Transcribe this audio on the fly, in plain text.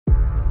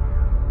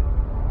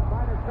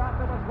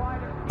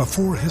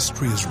Before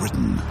history is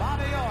written,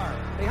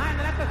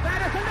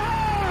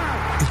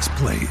 it's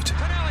played.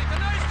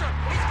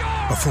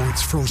 Before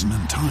it's frozen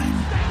in time,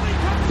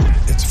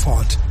 it's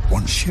fought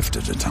one shift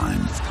at a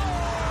time.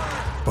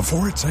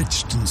 Before it's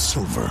etched in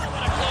silver,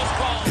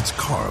 it's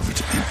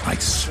carved in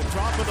ice.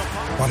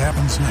 What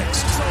happens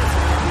next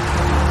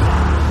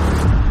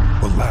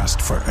will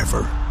last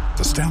forever.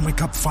 The Stanley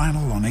Cup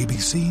Final on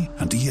ABC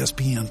and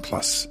ESPN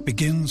Plus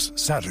begins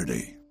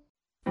Saturday.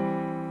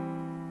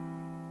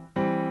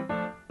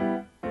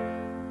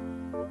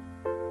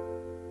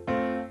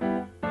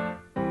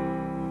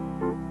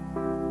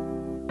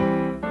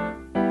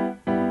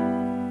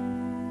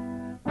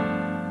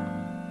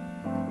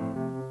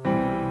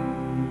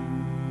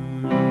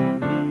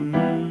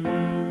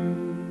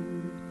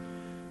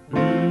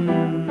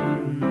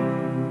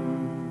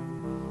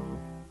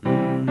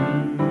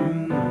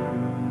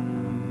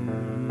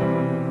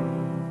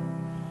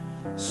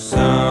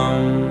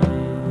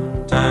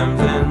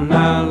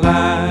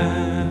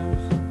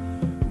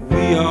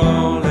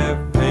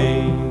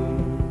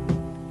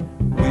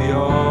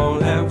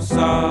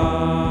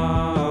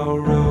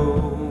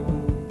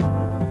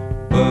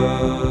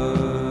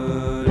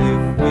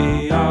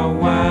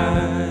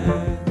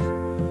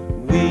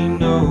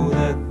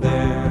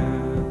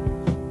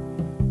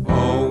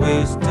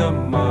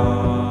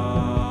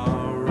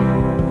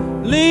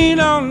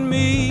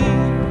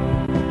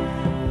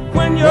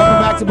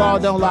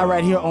 Don't Lie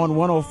right here on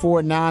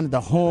 104.9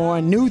 The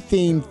Horn. New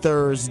theme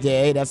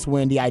Thursday. That's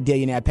when the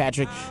Idillionaire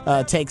Patrick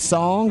takes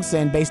songs,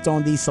 and based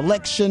on the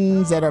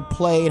selections that are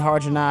played,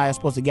 Harj and I are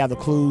supposed to gather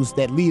clues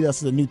that lead us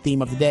to the new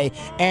theme of the day.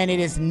 And it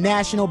is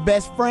National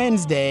Best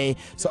Friends Day,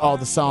 so all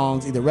the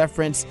songs either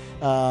reference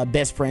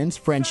best friends,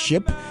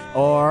 friendship,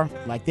 or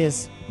like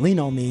this, Lean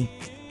on Me.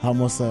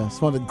 Almost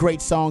it's one of the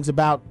great songs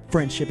about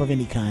friendship of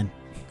any kind.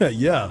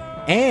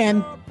 Yeah.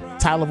 And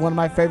title of one of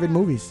my favorite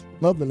movies.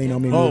 Love the Lean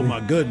on Me movie. Oh, my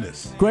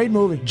goodness. Great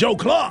movie. Joe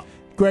Clark.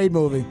 Great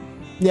movie.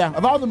 Yeah,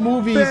 of all the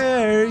movies.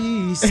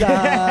 Very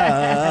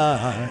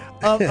side.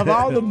 of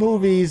all the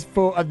movies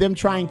of them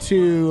trying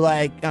to,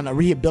 like, I don't know,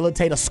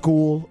 rehabilitate a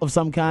school of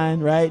some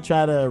kind, right?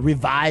 Try to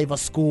revive a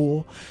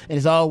school. And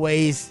it's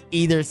always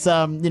either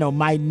some,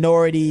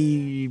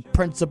 minority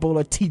principal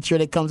or teacher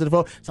that comes to the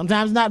fore.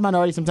 Sometimes not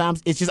minority.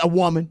 Sometimes it's just a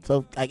woman.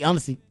 So, like,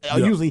 honestly,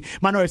 usually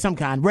minority of some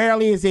kind.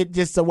 Rarely is it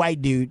just a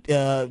white dude.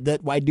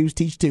 That white dudes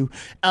teach too.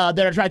 That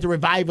are trying to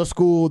revive a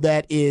school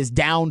that is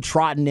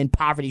downtrodden and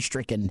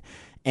poverty-stricken.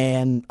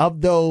 And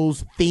of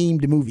those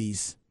themed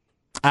movies,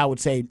 I would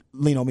say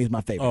Lean on Me is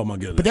my favorite. Oh, my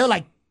goodness. But there are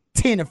like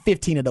 10 or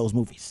 15 of those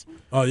movies.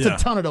 Oh, yeah.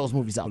 There's a ton of those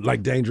movies out there.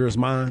 Like Dangerous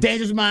Minds?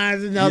 Dangerous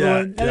Minds is another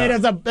one. I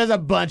mean, there's a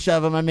bunch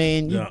of them. I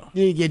mean,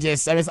 you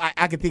just,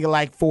 I could think of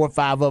like 4 or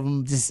 5 of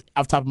them just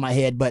off the top of my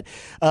head. But,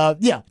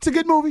 it's a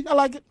good movie. I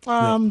like it.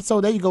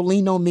 So there you go.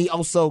 Lean on Me.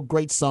 Also,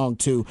 great song,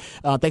 too.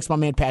 Thanks to my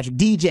man Patrick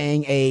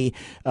DJing a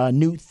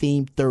new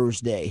theme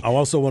Thursday. I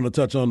also want to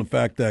touch on the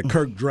fact that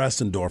Kirk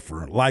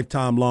Dressendorfer,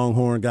 lifetime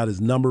Longhorn, got his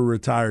number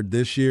retired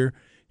this year.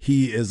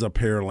 He is a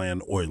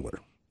Pearland Oiler.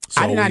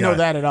 So I did not know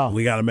that at all.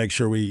 We got to make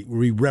sure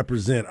we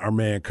represent our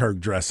man Kirk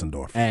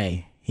Dressendorfer.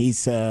 Hey,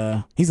 he's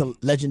a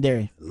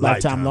legendary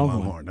lifetime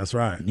Longhorn. That's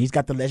right. And he's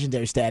got the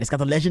legendary status. Got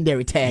the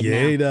legendary tag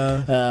now. He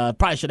does.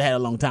 Probably should have had it a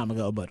long time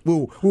ago, but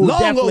we'll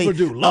Long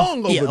overdue.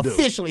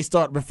 officially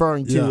start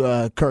referring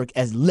to Kirk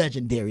as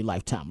legendary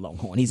lifetime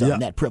Longhorn. He's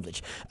earned that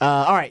privilege.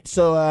 All right,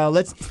 so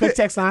let's spec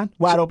text line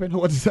wide open.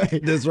 What to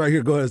say? This right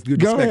here. Go ahead. Do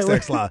the spec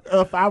text line.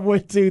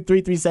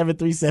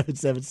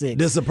 512-337-3776.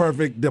 This is the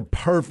perfect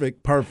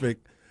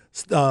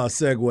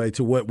segue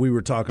to what we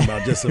were talking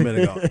about just a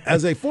minute ago.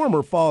 As a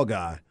former fall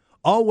guy,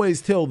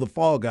 always tell the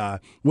fall guy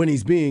when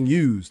he's being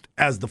used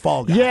as the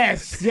fall guy.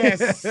 Yes,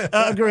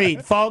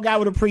 agreed. Fall guy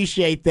would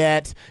appreciate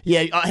that.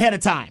 Yeah, ahead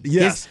of time.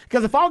 Yes,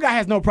 because the fall guy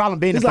has no problem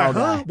being a fall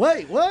guy.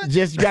 Wait, what?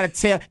 Just you got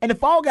to tell. And the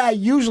fall guy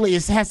usually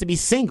has to be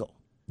single.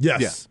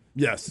 Yes. Yeah.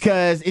 Yes.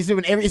 Because it's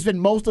been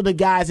most of the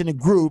guys in the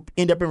group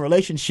end up in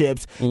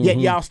relationships, yet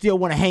y'all still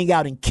want to hang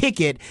out and kick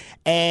it.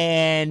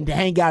 And to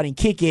hang out and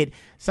kick it,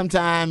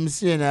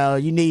 sometimes, you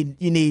need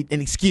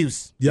an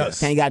excuse. Yes.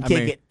 To hang out and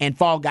kick it, and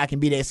fall guy can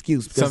be the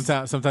excuse.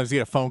 Sometimes you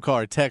get a phone call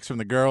or text from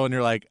the girl, and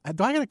you're like,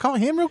 do I got to call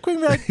him real quick?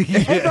 Like,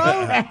 hey, bro,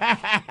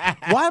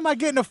 why am I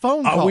getting a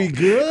phone call? Are we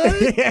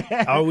good?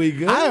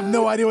 I have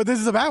no idea what this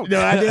is about. No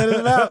idea what it's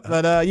about.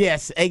 But,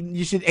 yes,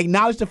 you should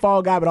acknowledge the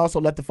fall guy, but also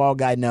let the fall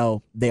guy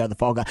know they are the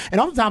fall guy. And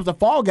oftentimes the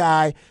fall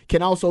guy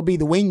can also be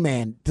the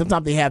wingman.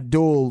 Sometimes they have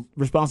dual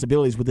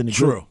responsibilities within the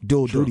group.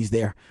 Dual duties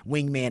there.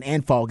 Wingman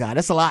and fall guy.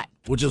 That's a lot.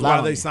 Which is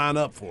why they sign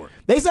up for it.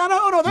 They sign up.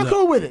 Oh, no, they're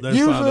cool with it.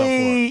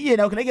 Usually,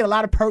 because they get a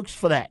lot of perks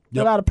for that.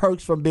 Yep. A lot of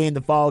perks from being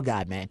the fall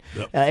guy, man.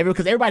 Yep.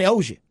 Because everybody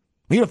owes you.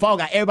 When you're the fall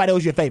guy, everybody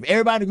owes you a favor.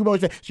 Everybody in the group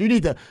owes you a favor. So you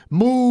need to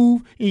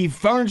move. You need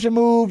furniture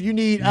move. You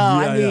need,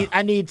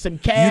 I need some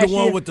cash. You the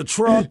one here. with the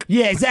truck.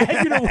 Yeah, exactly.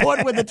 You the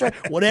one with the truck.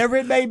 Whatever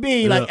it may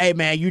be. Like, hey,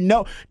 man,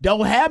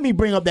 don't have me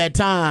bring up that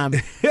time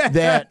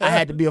that I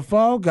had to be a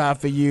fall guy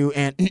for you,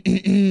 and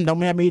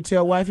don't have me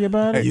tell wife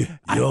about it.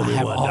 I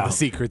have all the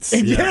secrets.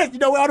 Yeah, you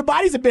know where all the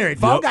bodies are buried.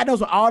 Fall guy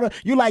knows where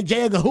you like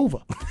J. Edgar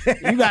Hoover.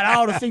 You got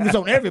all the secrets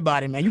on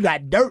everybody, man. You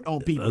got dirt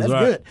on people. That's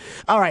right. good.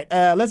 All right,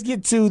 let's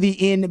get to the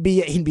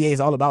NBA. NBA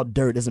is all about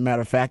dirt, as a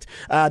matter of fact.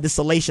 The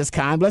salacious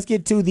kind. Let's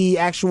get to the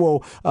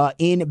actual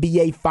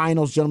NBA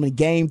Finals, gentlemen.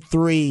 Game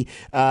 3.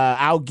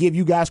 I'll give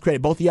you guys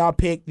credit. Both of y'all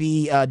picked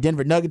the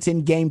Denver Nuggets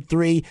in Game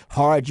 3.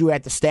 Hard, you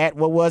at the stat.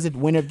 What was it?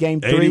 Winner of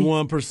Game 3?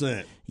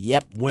 81%.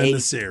 Yep. Win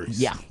the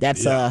series. Yeah,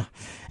 that's a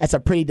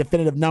pretty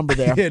definitive number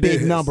there.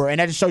 Big number.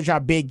 And that just shows you how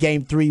big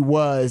Game 3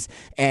 was.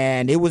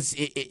 And it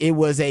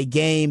was a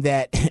game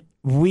that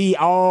we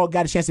all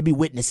got a chance to be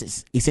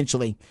witnesses,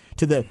 essentially,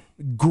 to the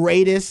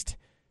greatest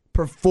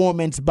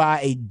performance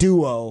by a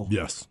duo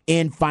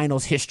in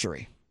finals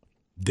history.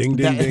 Ding,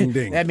 ding, ding,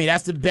 ding. I mean,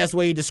 that's the best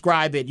way to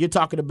describe it. You're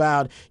talking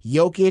about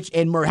Jokic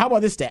and Murray. How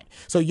about this stat?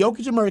 So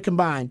Jokic and Murray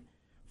combined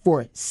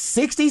for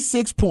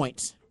 66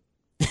 points,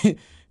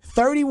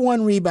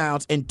 31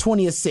 rebounds, and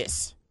 20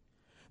 assists.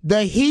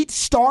 The Heat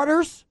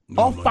starters,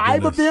 all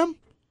 5 of them,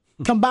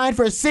 combined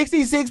for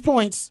 66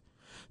 points,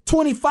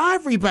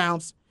 25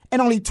 rebounds,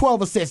 and only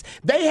 12 assists.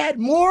 They had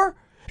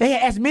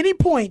as many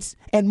points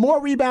and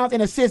more rebounds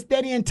and assists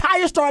than the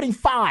entire starting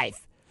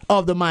 5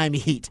 of the Miami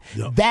Heat.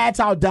 Yep. That's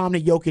how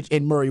dominant Jokic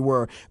and Murray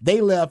were. They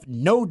left,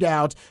 no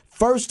doubt,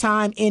 first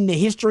time in the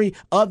history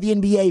of the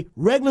NBA,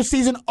 regular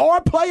season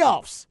or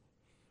playoffs,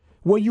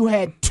 where you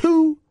had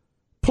 2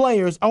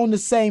 players on the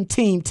same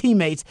team,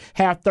 teammates,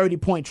 have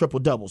 30-point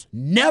triple-doubles.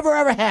 Never,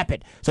 ever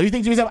happened. So you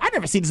think to yourself, I've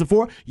never seen this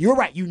before. You're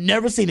right. You've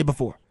never seen it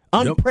before.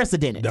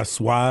 Unprecedented.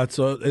 That's why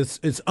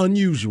it's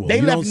unusual.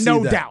 They left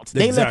no doubt.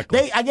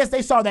 Exactly. I guess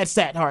they saw that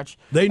stat, Harch.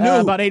 They knew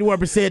about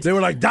 81%. They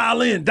were like,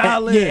 dial in.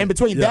 Yeah, and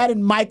between that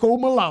and Michael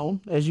Malone,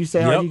 as you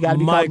say, you got to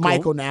be called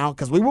Michael now,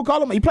 because we will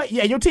call him.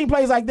 Your team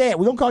plays like that.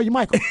 We're gonna call you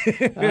Michael.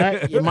 All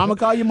right, your mama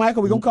call you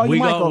Michael. We're gonna call you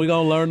Michael. We're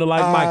gonna learn to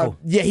like Michael.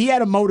 Yeah, he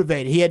had him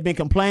motivated. He had been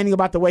complaining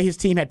about the way his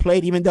team had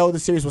played, even though the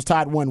series was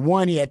tied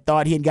 1-1. He had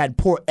thought he had gotten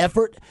poor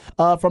effort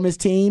from his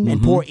team and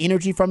poor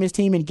energy from his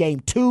team in Game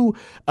 2.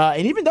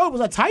 And even though it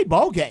was a tight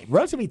ball game,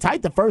 relatively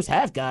tight the first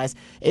half, guys.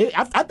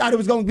 I thought it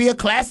was going to be a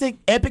classic,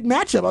 epic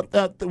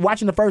matchup.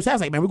 Watching the first half, I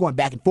was like, man, we're going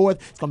back and forth.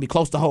 It's going to be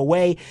close the whole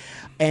way.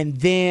 And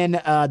then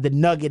the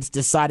Nuggets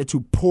decided to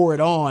pour it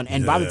on.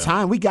 And by the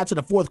time we got to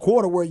the fourth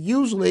quarter, where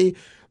usually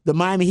the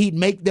Miami Heat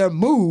make their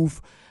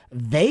move,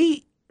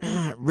 they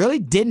really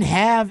didn't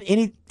have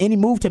any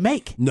move to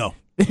make. No.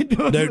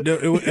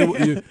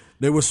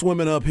 They were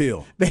swimming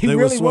uphill. They really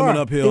were swimming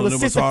uphill, and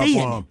it was hard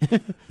Sisyphean. for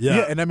them.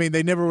 Yeah, and I mean,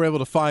 they never were able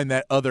to find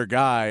that other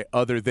guy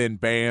other than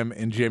Bam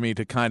and Jimmy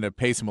to kind of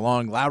pace him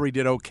along. Lowry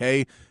did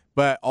okay,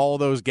 but all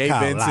those Gabe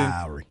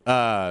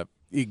Vincent,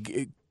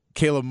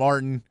 Caleb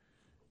Martin,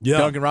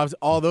 Duncan Robinson,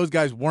 all those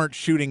guys weren't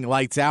shooting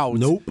lights out.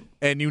 Nope.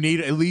 And you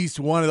need at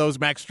least one of those,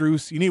 Max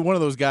Strus, you need one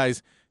of those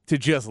guys to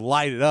just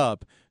light it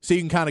up so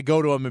you can kind of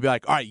go to them and be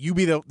like, all right, you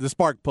be the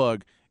spark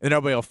plug, and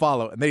everybody will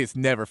follow. And they just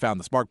never found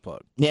the spark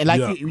plug.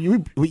 Yeah,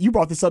 you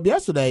brought this up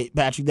yesterday,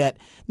 Patrick, that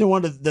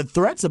one of the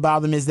threats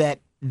about them is that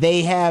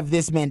they have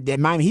this that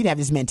Miami Heat have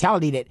this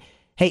mentality that,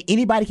 hey,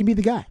 anybody can be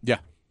the guy. Yeah.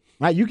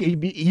 Right? You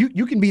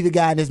can be the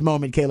guy in this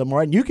moment, Caleb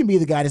Martin. You can be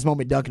the guy in this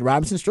moment, Duncan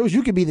Robinson. Strus,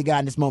 you can be the guy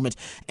in this moment.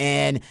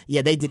 And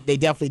yeah, they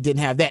definitely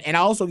didn't have that. And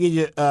I also give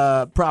you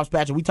props,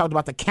 Patrick. We talked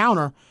about the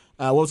counter.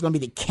 What was going to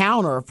be the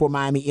counter for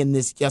Miami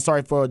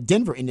for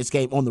Denver in this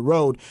game on the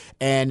road.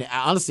 And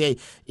honestly,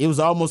 it was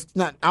almost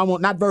not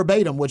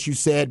verbatim what you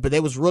said, but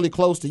it was really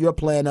close to your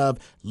plan of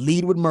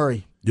lead with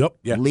Murray. Yep.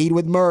 Yeah. Lead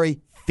with Murray,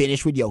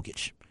 finish with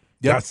Jokic.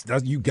 Yep.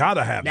 That's you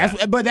gotta have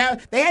that. But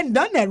they hadn't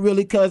done that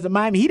really because the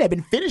Miami Heat had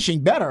been finishing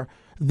better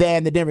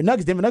than the Denver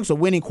Nuggets. Denver Nuggets are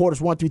winning quarters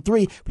 1 through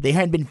 3, but they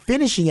hadn't been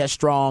finishing as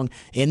strong.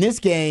 In this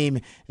game,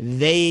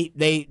 they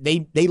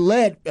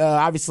led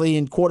obviously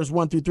in quarters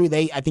 1 through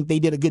 3. I think they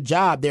did a good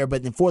job there, but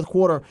in the fourth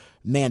quarter,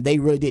 man, they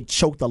really did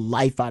choke the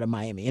life out of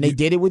Miami, and they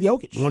did it with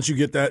Jokic.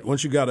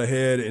 Once you got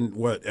ahead,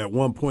 and at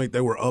one point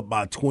they were up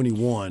by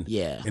 21.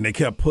 Yeah, and they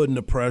kept putting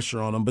the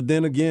pressure on them. But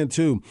then again,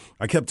 too,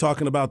 I kept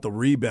talking about the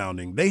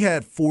rebounding. They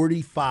had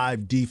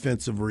 45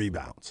 defensive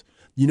rebounds.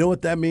 You know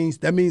what that means?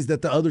 That means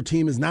that the other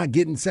team is not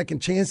getting second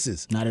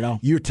chances. Not at all.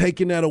 You're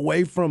taking that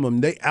away from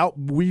them. They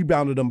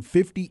out-rebounded them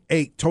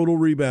 58 total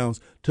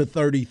rebounds to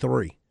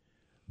 33.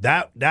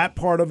 That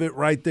part of it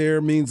right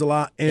there means a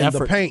lot. And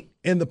the paint.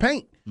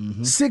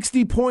 Mm-hmm.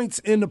 60 points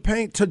in the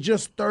paint to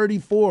just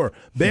 34.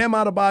 Bam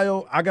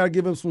Adebayo, I got to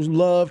give him some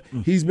love.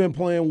 He's been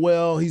playing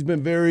well. He's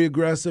been very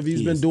aggressive.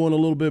 He's been doing a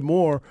little bit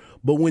more.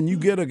 But when you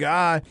get a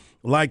guy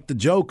like the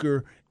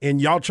Joker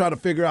and y'all try to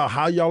figure out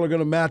how y'all are going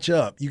to match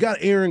up, you got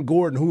Aaron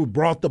Gordon, who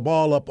brought the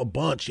ball up a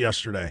bunch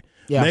yesterday,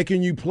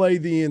 making you play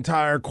the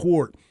entire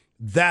court.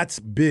 That's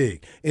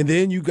big. And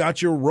then you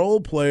got your role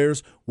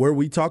players, where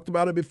we talked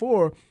about it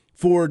before,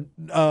 for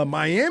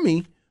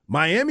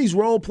Miami's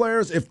role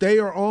players, if they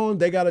are on,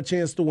 they got a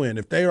chance to win.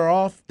 If they are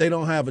off, they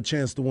don't have a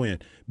chance to win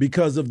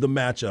because of the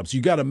matchups.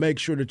 You got to make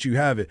sure that you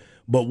have it.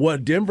 But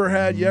what Denver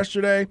had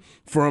yesterday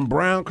from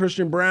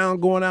Christian Brown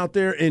going out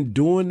there and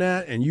doing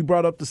that, and you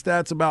brought up the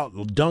stats about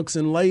dunks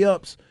and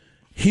layups,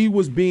 he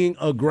was being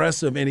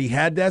aggressive, and he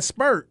had that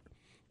spurt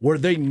where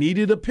they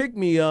needed a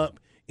pick-me-up,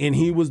 and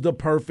he was the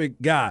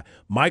perfect guy.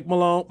 Michael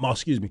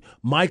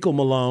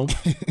Malone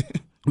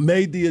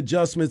made the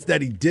adjustments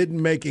that he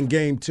didn't make in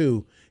Game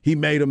 2. He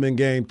made them in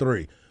Game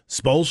 3.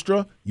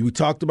 Spoelstra, you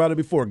talked about it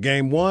before.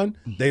 Game 1,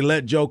 they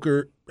let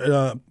Joker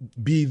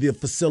be the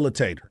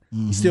facilitator.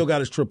 He still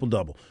got his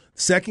triple-double.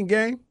 Second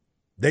game,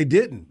 they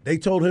didn't. They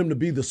told him to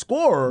be the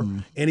scorer,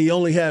 and he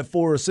only had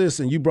 4 assists.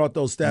 And you brought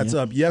those stats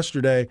up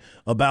yesterday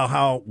about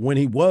how when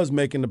he was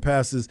making the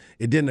passes,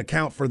 it didn't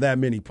account for that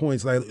many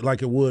points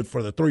like it would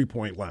for the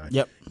three-point line.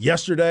 Yep.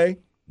 Yesterday,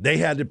 they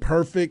had the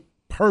perfect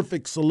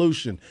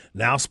solution.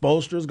 Now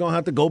Spoelstra's going to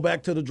have to go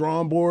back to the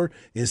drawing board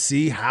and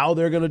see how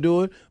they're going to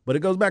do it. But it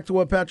goes back to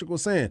what Patrick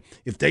was saying.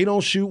 If they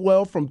don't shoot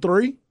well from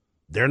 3,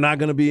 they're not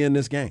going to be in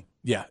this game.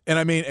 Yeah,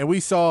 and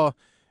we saw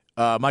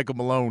Michael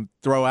Malone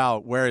throw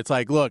out where it's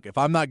like, look, if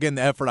I'm not getting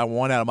the effort I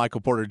want out of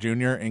Michael Porter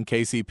Jr. and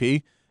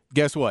KCP,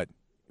 guess what?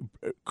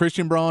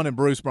 Christian Braun and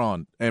Bruce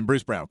Brown.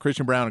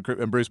 Christian Brown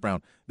and Bruce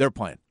Brown, they're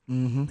playing.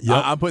 Mm-hmm.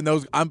 Yep. I'm putting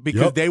those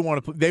because they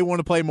want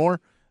to play more.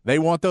 They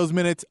want those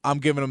minutes. I'm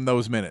giving them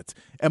those minutes.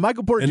 And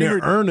Michael Porter Jr. they're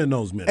earning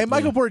those minutes. And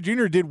Michael Porter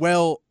Jr. did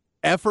well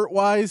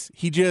effort-wise.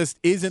 He just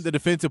isn't the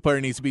defensive player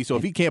he needs to be. So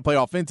if he can't play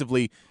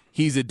offensively,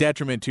 he's a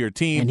detriment to your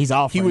team. And he's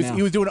off He now.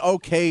 was doing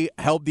okay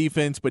help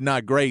defense, but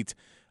not great.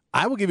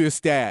 I will give you a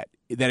stat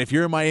that if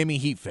you're a Miami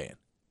Heat fan,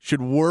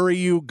 should worry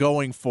you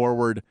going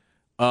forward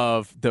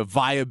of the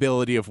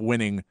viability of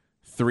winning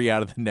 3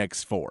 out of the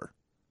next 4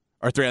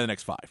 or 3 out of the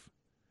next 5.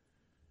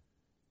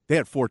 They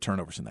had 4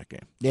 turnovers in that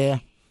game. Yeah.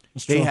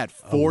 They had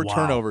 4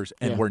 turnovers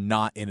and were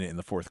not in it in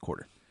the fourth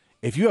quarter.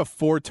 If you have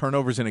 4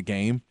 turnovers in a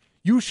game,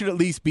 you should at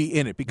least be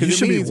in it because you it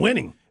should means, be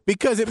winning.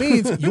 Because it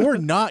means you're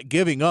not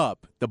giving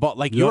up the ball.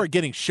 Like you are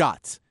getting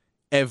shots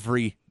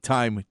every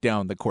time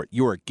down the court.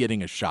 You are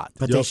getting a shot.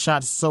 But they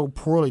shot so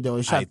poorly, though.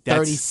 They shot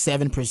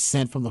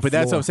 37% from the floor. But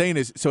that's what I'm saying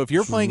is, so if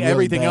you're playing really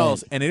everything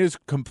else and it is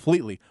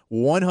completely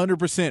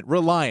 100%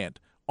 reliant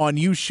on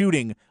you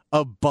shooting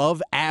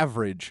above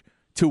average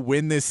to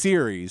win this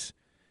series,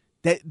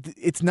 that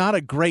it's not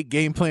a great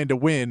game plan to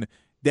win.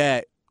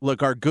 That,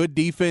 look, our good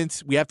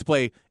defense, we have to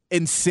play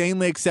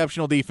insanely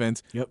exceptional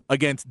defense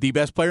against the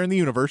best player in the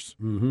universe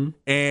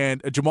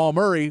and Jamal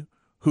Murray,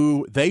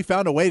 who they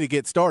found a way to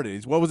get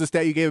started. What was the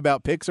stat you gave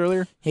about picks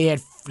earlier? They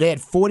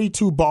had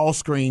 42 ball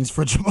screens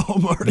for Jamal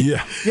Murray.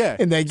 Yeah.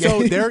 In that game.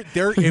 So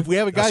they're if we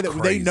have a guy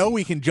that they know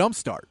we can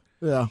jumpstart,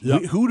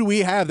 who do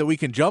we have that we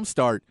can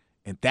jumpstart?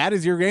 And that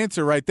is your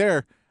answer right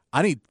there.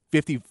 I need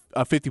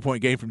a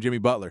 50-point game from Jimmy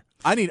Butler.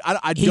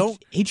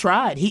 He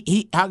tried.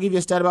 I'll give you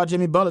a stat about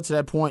Jimmy Butler to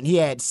that point. He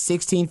had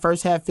 16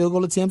 first-half field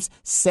goal attempts,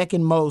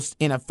 second most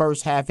in a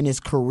first half in his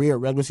career,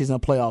 regular season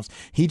playoffs.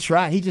 He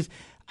tried.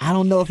 I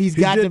don't know if he's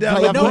got to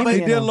play up. No, they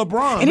did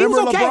LeBron. And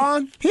remember okay.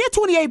 LeBron? He had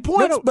 28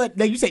 points, but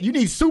like you said, you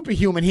need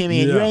superhuman him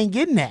in. You ain't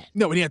getting that.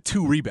 No, but he had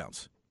 2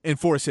 rebounds and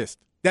 4 assists.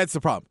 That's the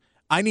problem.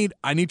 I need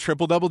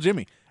triple-double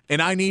Jimmy,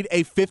 and I need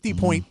a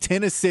 50-point,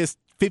 10-assist,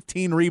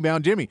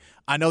 15-rebound Jimmy.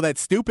 I know that's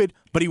stupid,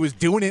 but he was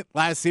doing it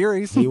last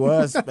series. He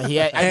was. But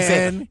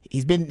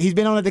he's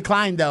been on a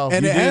decline though.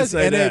 And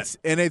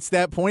it's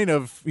that point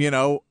of,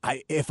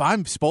 if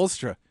I'm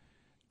Spoelstra,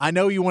 I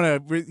know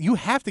you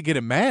have to get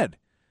him mad.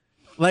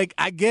 Like,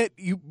 I get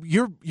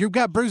you've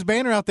got Bruce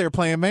Banner out there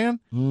playing, man.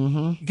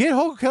 Mm-hmm. Get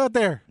Hulk out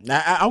there.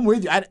 I'm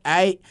with you.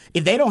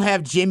 If they don't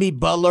have Jimmy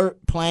Butler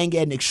playing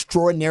at an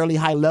extraordinarily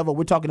high level,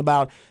 we're talking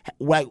about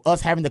like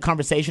us having the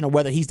conversation of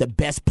whether he's the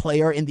best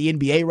player in the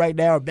NBA right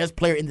now or best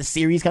player in the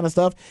series kind of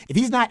stuff. If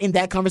he's not in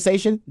that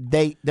conversation,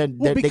 they got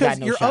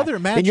no your shot. Other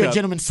matchup, then your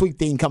gentleman's sweep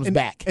thing comes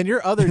back. And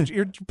your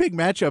big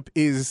matchup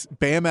is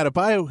Bam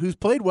Adebayo, who's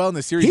played well in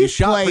the series. He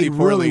shot pretty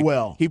poorly. Really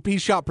well. He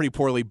shot pretty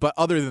poorly, but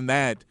other than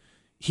that,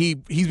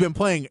 He's been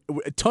playing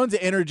tons of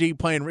energy,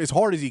 playing as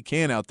hard as he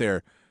can out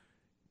there.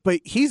 But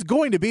he's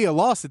going to be a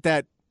loss at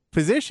that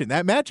position,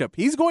 that matchup.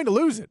 He's going to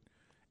lose it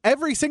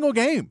every single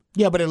game.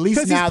 Yeah, but at least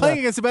because now he's playing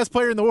against the best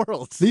player in the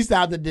world. At least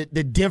now the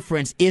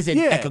difference isn't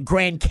like a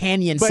Grand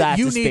Canyon size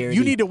disparity.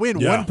 You need to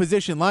win one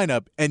position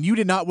lineup, and you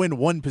did not win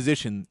one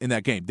position in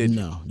that game, did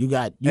you? No, you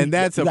got and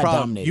that's a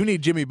problem. Dominated. You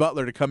need Jimmy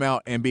Butler to come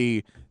out and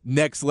be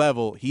next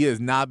level. He has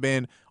not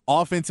been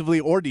offensively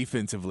or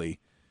defensively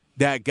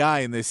that guy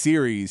in this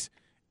series.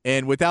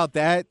 And without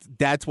that,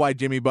 that's why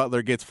Jimmy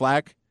Butler gets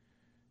flack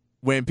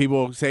when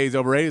people say he's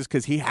overrated,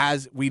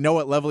 because we know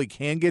what level he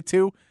can get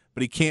to,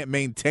 but he can't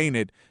maintain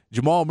it.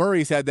 Jamal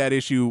Murray's had that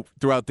issue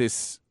throughout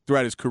his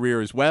career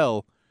as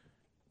well.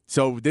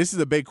 So this is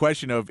a big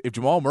question of if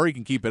Jamal Murray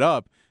can keep it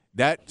up,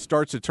 that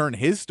starts to turn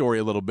his story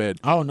a little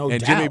bit. Oh, no doubt.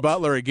 And Jimmy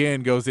Butler,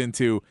 again, goes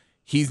into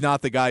he's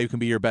not the guy who can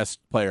be your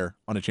best player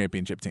on a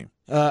championship team.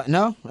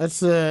 No,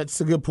 that's a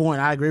good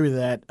point. I agree with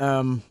that.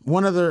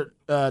 One other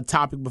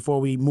topic before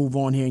we move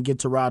on here and get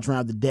to Rod's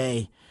round of the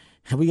day.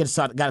 We got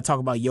to talk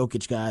about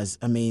Jokic, guys.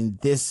 I mean,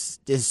 this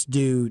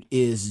dude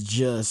is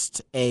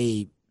just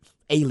a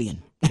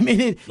alien. I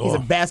mean, he's a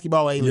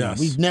basketball alien. Yes.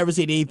 We've never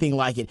seen anything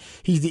like it.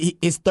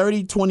 He's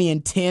 30, 20,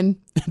 and 10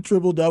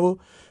 triple-double.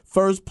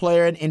 First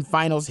player in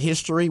finals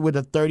history with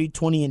a 30,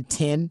 20, and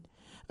 10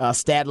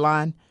 stat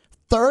line.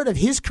 Third of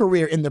his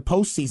career in the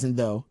postseason,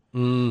 though.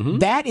 Mm-hmm.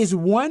 That is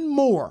one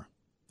more.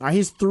 All right,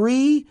 his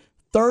 3,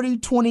 30,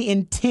 20,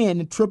 and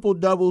 10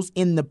 triple-doubles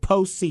in the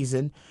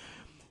postseason.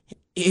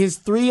 His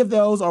 3 of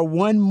those are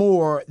one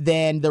more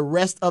than the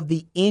rest of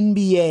the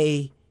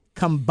NBA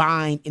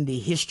combined in the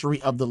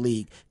history of the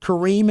league.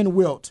 Kareem and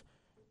Wilt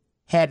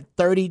had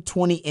 30,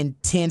 20,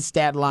 and 10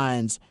 stat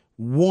lines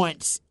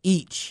once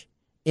each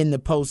in the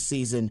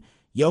postseason.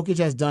 Jokic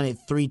has done it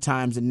 3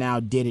 times and now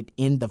did it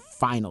in the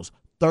finals.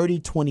 30,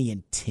 20,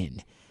 and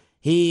 10.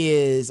 He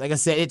is, like I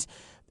said,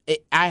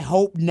 I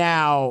hope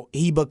now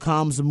he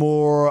becomes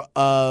more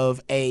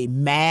of a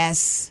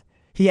mass.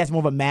 He has more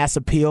of a mass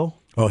appeal.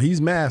 Oh,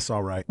 he's mass,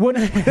 all right.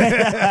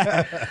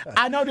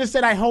 I know this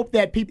said I hope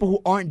that people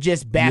who aren't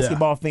just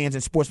basketball fans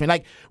and sportsmen,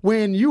 like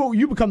when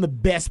you become the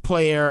best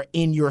player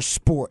in your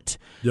sport,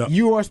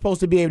 you are supposed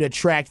to be able to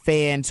attract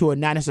fans who are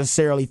not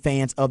necessarily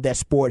fans of that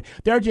sport.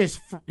 They're just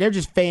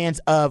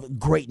fans of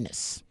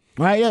greatness.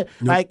 Right? Yeah.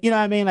 Like, you know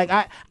what I mean? Like,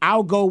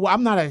 I'll go.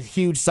 I'm not a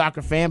huge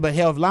soccer fan, but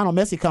hell, if Lionel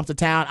Messi comes to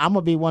town, I'm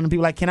going to be one of the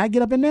people like, can I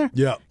get up in there?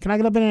 Yeah. Can I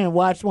get up in there and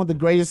watch one of the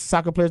greatest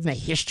soccer players in the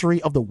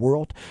history of the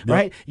world?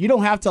 Right? You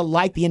don't have to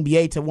like the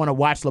NBA to want to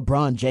watch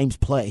LeBron James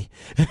play.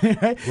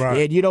 Right?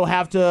 And you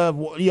have to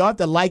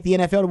like the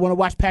NFL to want to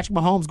watch Patrick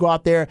Mahomes go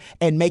out there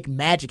and make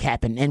magic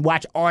happen and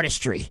watch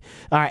artistry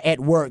at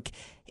work.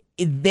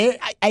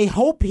 I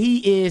hope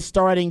he is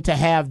starting to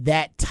have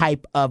that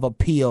type of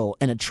appeal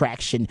and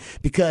attraction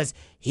because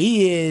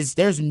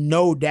there's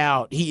no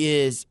doubt he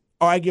is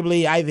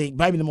arguably, I think,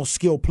 maybe the most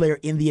skilled player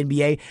in the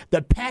NBA.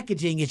 The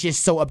packaging is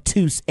just so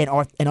obtuse and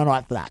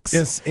unorthodox.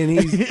 Yes, and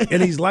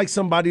he's like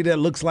somebody that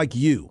looks like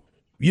you.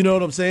 You know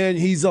what I'm saying?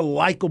 He's a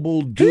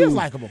likable dude. He is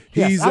likable.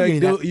 He's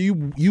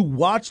you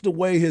watch the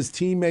way his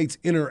teammates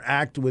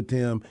interact with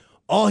him.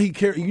 All he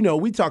cares,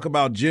 we talk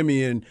about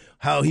Jimmy and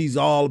how he's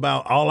all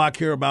I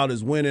care about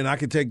is winning. I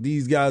can take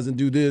these guys and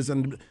do this.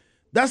 And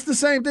that's the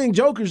same thing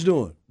Joker's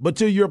doing. But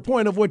to your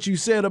point of what you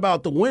said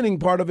about the winning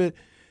part of it,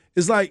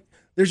 it's like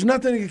there's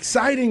nothing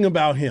exciting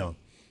about him.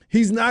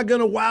 He's not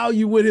going to wow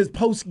you with his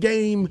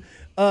post-game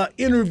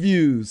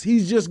interviews.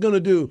 He's just going to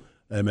do,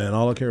 hey, man,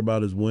 all I care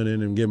about is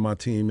winning and getting my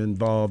team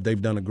involved.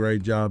 They've done a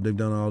great job. They've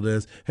done all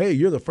this. Hey,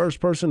 you're the first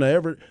person to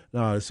ever –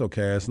 no, it's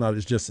okay.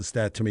 It's just a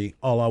stat to me.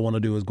 All I want to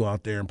do is go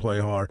out there and play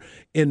hard.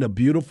 And the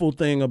beautiful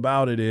thing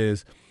about it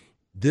is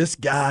this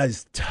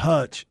guy's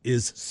touch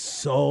is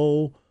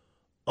so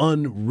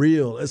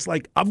unreal. It's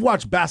like I've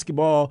watched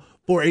basketball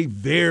for a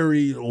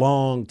very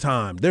long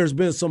time. There's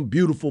been some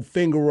beautiful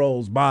finger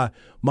rolls by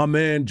my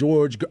man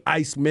George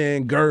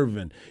Iceman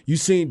Gervin.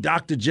 You've seen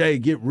Dr. J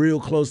get real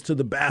close to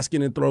the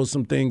basket and throw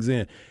some things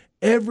in.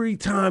 Every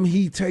time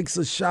he takes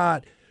a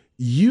shot,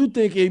 you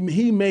think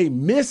he may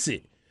miss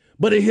it,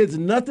 but it hits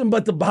nothing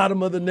but the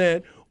bottom of the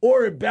net,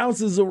 or it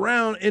bounces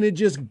around and it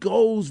just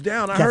goes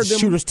down. I heard them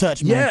shooter's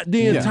touch, man. Yeah,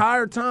 the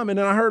entire time. And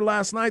then I heard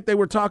last night they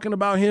were talking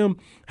about him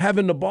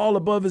having the ball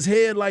above his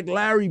head like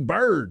Larry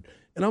Bird.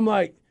 And I'm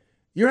like,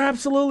 you're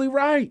absolutely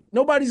right.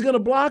 Nobody's going to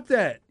block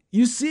that.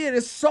 You see it.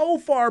 It's so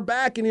far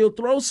back, and he'll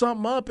throw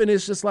something up, and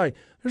it's just like,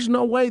 there's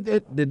no way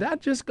did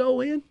that just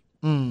go in?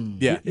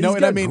 Yeah.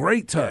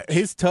 Great touch.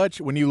 His touch,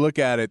 when you look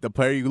at it, the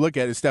player you look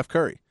at is Steph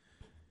Curry.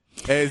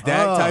 It's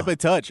that type of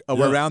touch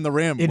around the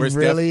rim. It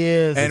really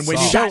is. And when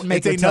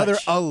it's another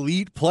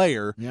elite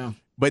player,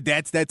 but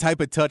that's that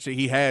type of touch that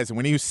he has. And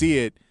when you see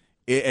it,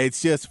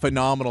 it's just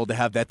phenomenal to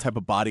have that type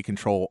of body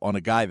control on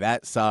a guy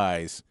that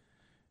size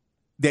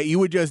that you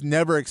would just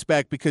never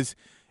expect, because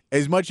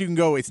as much you can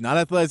go, it's not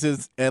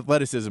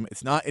athleticism,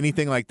 it's not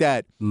anything like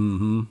that,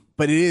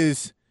 but it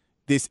is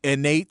this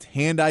innate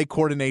hand-eye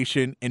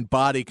coordination and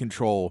body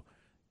control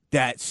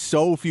that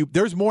so few –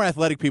 there's more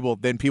athletic people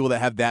than people that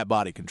have that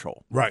body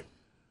control. Right.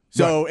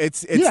 So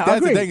it's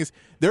that's the thing is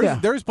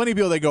there's plenty of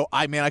people that go,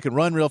 I can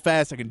run real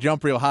fast, I can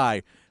jump real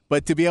high,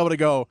 but to be able to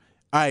go, all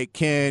right,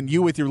 can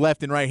you with your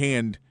left and right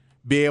hand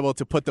be able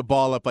to put the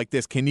ball up like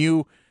this? Can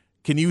you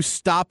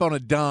stop on a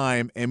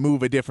dime and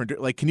move a different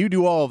 – like, can you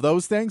do all of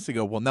those things? They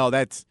go, well, no,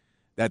 that's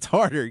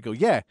harder. You go,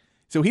 yeah.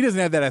 So he doesn't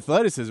have that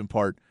athleticism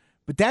part,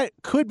 but that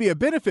could be a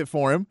benefit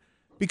for him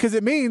because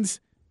it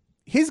means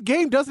his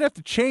game doesn't have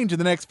to change in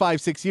the next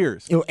 5-6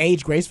 years. It'll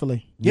age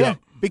gracefully. Yeah.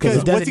 Because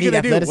what's he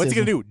going to do? What's he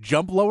going to do?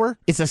 Jump lower?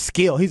 It's a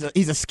skill. He's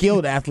a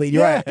skilled athlete.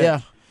 You're right.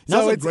 Yeah.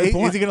 So is he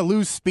going to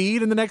lose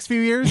speed in the next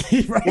few years?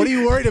 Right. What are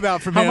you worried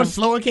about from him? How much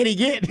slower can he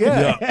get?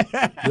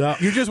 Yeah.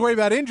 You're just worried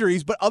about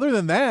injuries. But other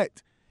than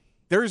that,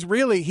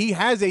 he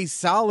has a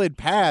solid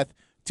path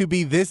to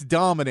be this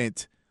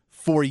dominant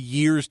for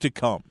years to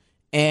come.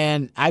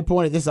 And I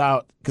pointed this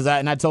out because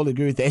I totally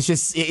agree with that. It's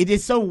just it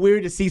is so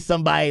weird to see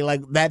somebody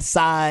like that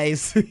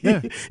size,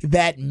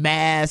 that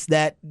mass,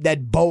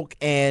 that bulk,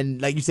 and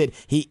like you said,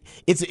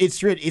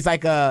 it's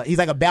like he's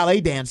like a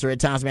ballet dancer at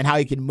times, man. How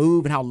he can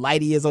move and how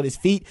light he is on his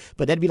feet,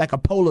 but that'd be like a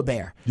polar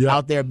bear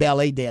out there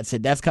ballet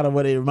dancing. That's kind of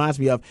what it reminds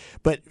me of.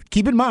 But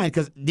keep in mind,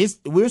 because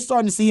we're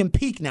starting to see him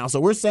peak now, so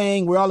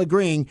we're all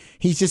agreeing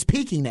he's just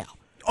peaking now.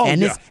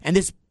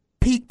 This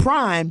peak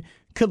prime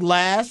could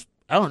last,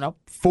 I don't know,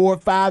 4 or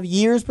 5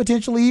 years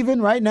potentially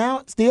even right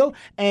now still.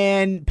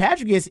 And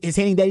Patrick is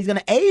hinting that he's going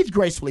to age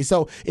gracefully,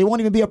 so it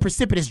won't even be a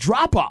precipitous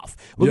drop-off.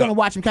 We're going to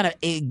watch him kind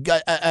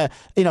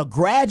of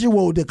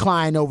gradual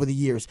decline over the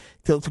years.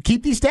 So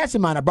keep these stats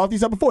in mind. I brought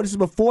these up before. This is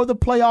before the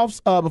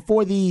playoffs,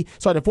 before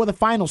the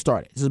finals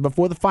started. This is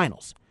before the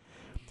finals.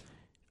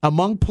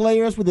 Among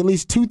players with at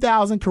least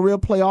 2,000 career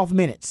playoff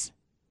minutes,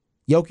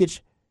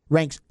 Jokic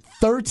ranks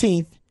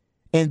 13th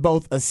in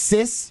both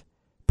assists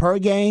per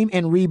game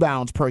and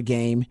rebounds per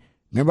game.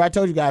 Remember I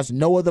told you guys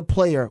no other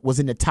player was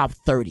in the top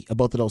 30 of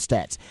both of those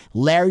stats.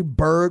 Larry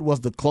Bird was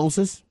the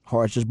closest.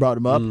 Horace just brought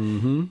him up.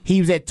 Mm-hmm. He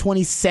was at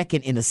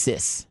 22nd in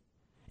assists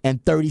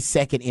and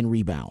 32nd in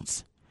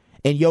rebounds.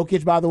 And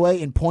Jokic, by the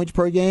way, in points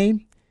per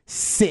game,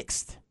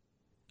 6th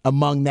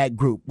among that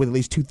group with at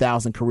least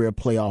 2,000 career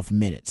playoff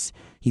minutes.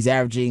 He's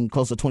averaging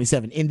close to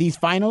 27. In these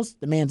finals,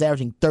 the man's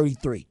averaging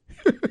 33.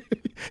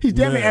 He's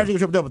definitely averaging a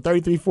triple-double,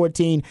 33,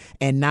 14,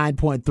 and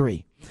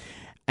 9.3.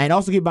 And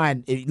also keep in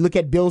mind, if you look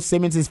at Bill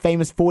Simmons'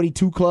 famous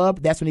 42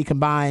 club, that's when he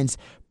combines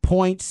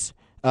points,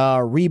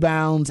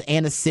 rebounds,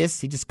 and assists.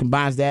 He just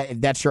combines that.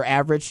 If that's your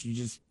average,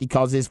 he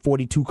calls his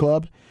 42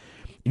 club.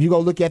 If you go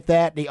look at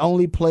that, the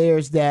only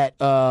players that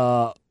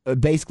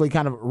basically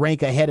kind of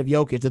rank ahead of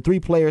Jokic, the 3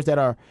 players that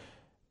are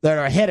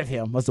ahead of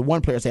him, was the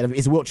 1 player ahead of him,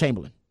 is Wilt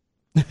Chamberlain.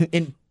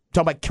 In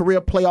talking about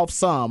career playoff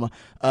sum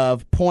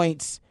of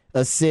points,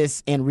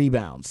 assists, and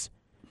rebounds.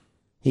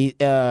 He's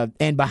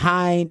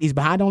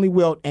behind only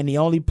Wilt, and the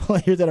only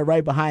players that are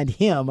right behind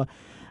him,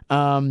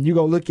 you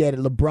go look at it,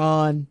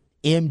 LeBron,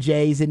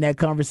 MJ's in that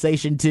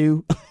conversation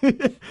too.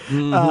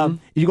 Mm-hmm.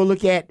 You go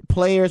look at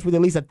players with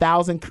at least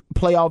 1,000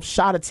 playoff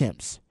shot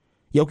attempts.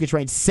 Jokic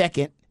ranked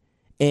 2nd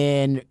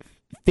in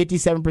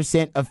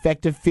 57%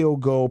 effective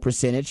field goal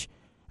percentage.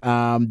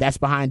 That's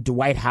behind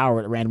Dwight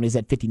Howard randomly. He's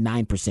at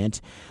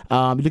 59%.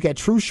 You look at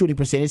true shooting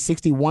percentage,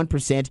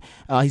 61%.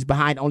 He's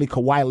behind only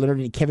Kawhi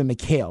Leonard and Kevin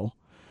McHale.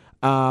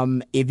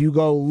 If you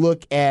go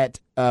look at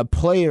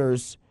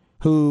players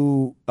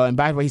who, and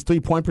by the way, his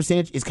 3-point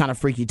percentage is kind of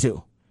freaky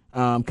too,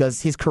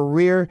 because his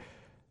career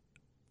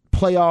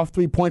playoff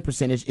 3-point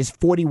percentage is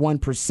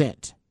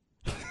 41%.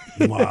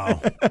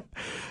 Wow.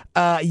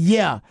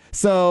 Yeah.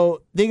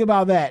 So think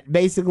about that.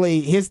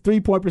 Basically, his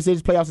 3-point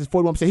percentage playoffs is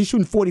 41%. He's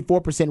shooting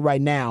 44%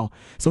 right now.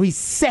 So he's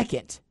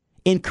 2nd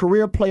in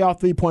career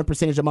playoff 3-point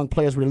percentage among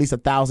players with at least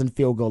 1,000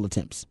 field goal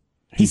attempts.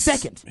 He's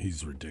 2nd.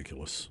 He's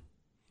ridiculous.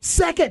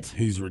 2nd.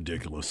 He's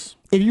ridiculous.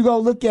 If you go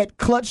look at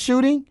clutch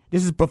shooting,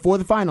 this is before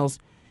the finals,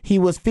 he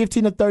was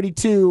 15 of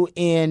 32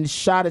 in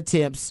shot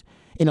attempts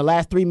in the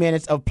last 3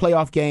 minutes of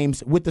playoff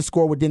games with the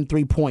score within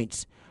 3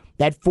 points.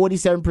 That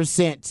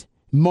 47%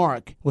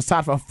 mark was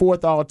tied for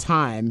 4th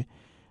all-time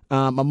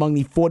among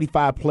the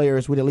 45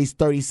 players with at least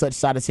 30 such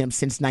shot attempts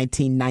since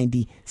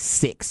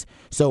 1996.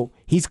 So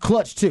he's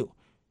clutch too.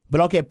 But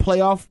okay,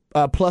 playoff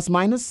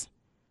plus-minus,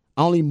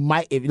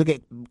 if you look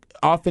at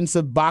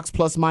offensive box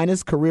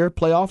plus-minus career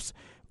playoffs,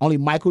 only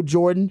Michael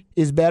Jordan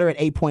is better at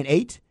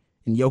 8.8,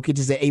 and Jokic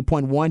is at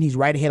 8.1. He's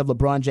right ahead of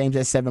LeBron James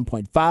at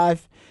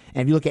 7.5.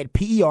 And if you look at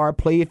PER,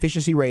 play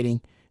efficiency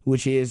rating,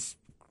 which is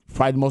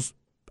probably the most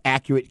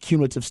accurate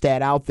cumulative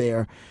stat out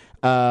there,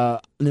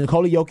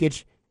 Nikola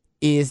Jokic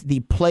is the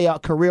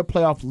career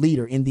playoff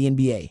leader in the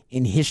NBA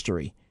in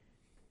history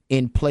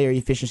in player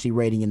efficiency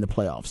rating in the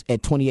playoffs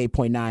at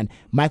 28.9.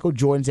 Michael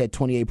Jordan's at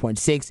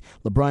 28.6.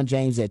 LeBron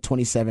James at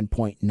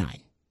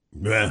 27.9.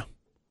 Yeah.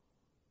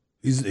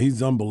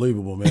 He's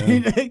unbelievable,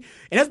 man. And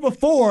that's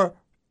before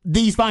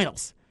these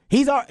finals.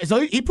 So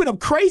he put up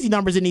crazy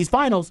numbers in these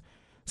finals.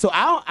 So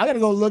I got to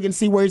go look and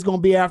see where he's going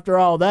to be after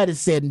all that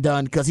is said and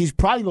done, because he's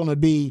probably going to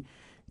be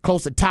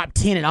close to top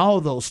 10 in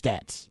all those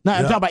stats. Now,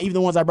 I'm talking about even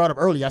the ones I brought up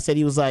earlier. I said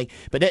he was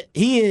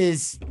he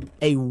is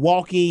a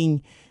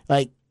walking,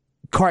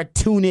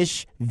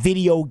 cartoonish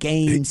video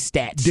game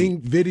stat sheet.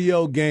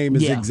 Video game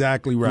is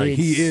exactly right.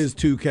 He is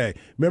 2K.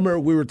 Remember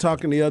we were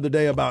talking the other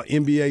day about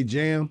NBA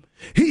Jam?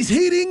 He's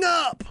heating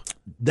up.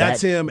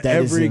 That's him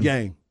every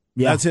game.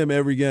 Yeah. That's him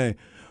every game.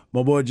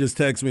 My boy just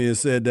texted me and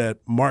said that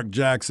Mark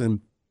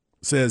Jackson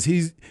says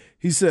he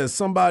says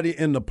somebody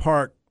in the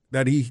park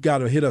that he got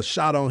to hit a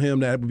shot on him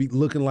that would be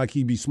looking like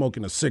he'd be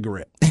smoking a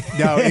cigarette.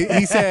 No,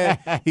 he said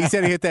he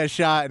hit that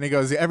shot, and he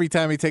goes, every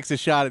time he takes a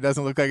shot, it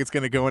doesn't look like it's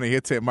going to go in. He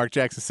hits it. Mark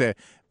Jackson said,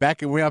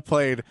 back when I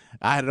played,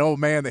 I had an old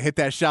man that hit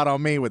that shot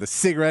on me with a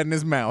cigarette in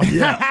his mouth.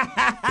 Yeah.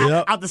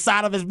 Yep. Out the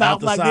side of his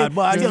mouth. Out the side.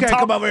 Boy, you can't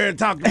come over here and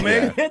talk to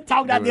me.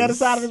 Talk out the other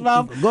side of his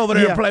mouth. Go over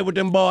there and play with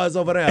them boys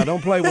over there.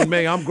 Don't play with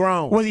me. I'm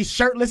grown. Was he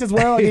shirtless as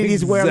well, or did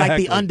he wear like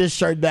the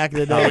undershirt back in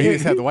the day? Oh, he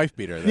just had the wife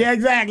beater there. Yeah,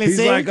 exactly. He's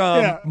See?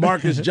 like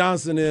Marcus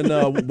Johnson in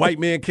White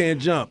Men Can't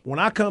Jump. When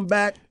I come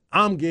back,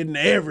 I'm getting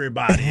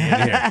everybody in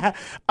here.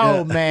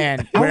 Oh,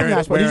 man. Did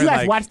you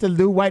guys watch the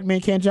new White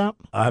Men Can't Jump?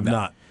 I have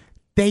not.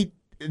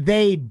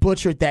 They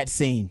butchered that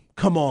scene.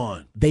 Come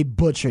on. They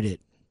butchered it.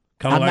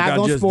 Kind of like I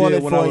just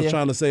did when I was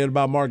trying to say it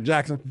about Mark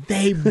Jackson.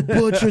 They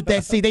butchered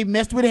that scene. They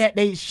messed with it.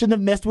 They shouldn't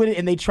have messed with it,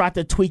 and they tried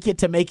to tweak it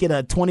to make it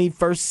a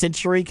 21st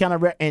century kind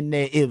of and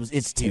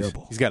it's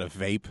terrible. He's got a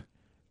vape.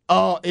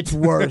 Oh, it's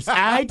worse.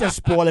 I hate to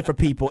spoil it for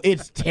people.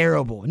 It's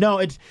terrible. No,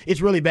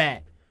 it's really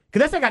bad.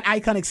 Because that's like an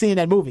iconic scene in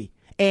that movie.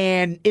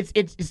 And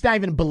it's not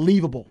even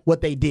believable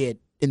what they did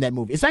in that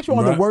movie. It's actually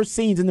one of the worst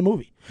scenes in the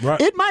movie.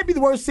 Right. It might be the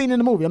worst scene in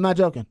the movie. I'm not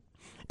joking.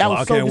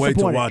 I can't wait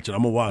to watch it.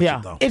 I'm going to watch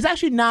it, though. It's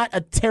actually not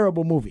a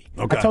terrible movie.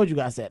 Okay. I told you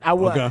guys that.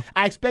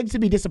 I expected to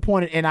be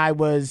disappointed, and I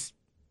was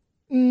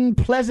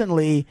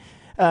pleasantly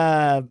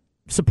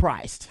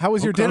surprised. How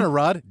was your dinner,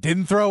 Rod?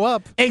 Didn't throw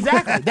up.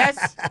 Exactly.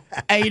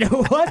 And you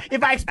know what?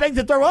 If I expect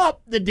to throw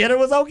up, the dinner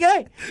was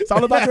okay. It's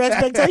all about your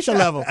expectation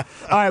level.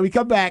 All right, we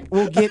come back.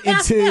 We'll get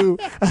into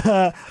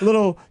a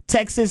little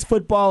Texas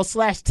football /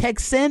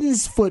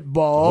 Texans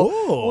football.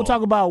 Ooh. We'll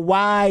talk about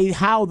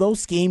how those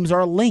schemes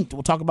are linked.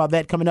 We'll talk about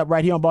that coming up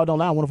right here on Ball Don't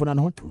Lie, 104.9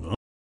 The Horn.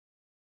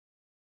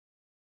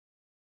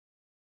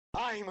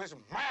 I'm as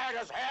mad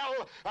as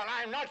hell, and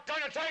I'm not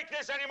going to take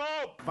this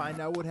anymore. Find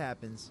out what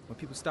happens when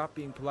people stop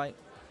being polite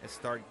and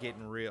start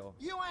getting real.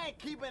 You ain't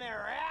keeping it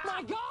right.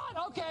 My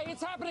God! Okay,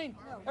 it's happening.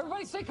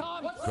 Everybody stay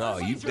calm. Oh,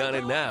 you've done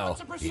it now.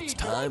 It's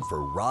time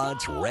for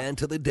Rod's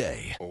Rant of the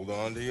Day. Hold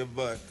on to your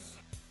butts.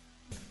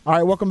 All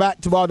right, welcome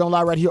back to Ball Don't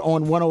Lie right here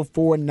on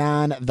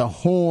 104.9 The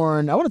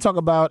Horn. I want to talk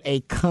about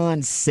a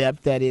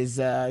concept that is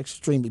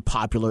extremely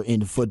popular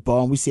in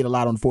football, and we see it a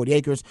lot on 40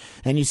 Acres,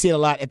 and you see it a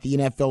lot at the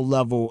NFL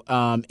level,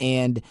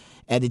 and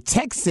the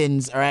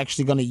Texans are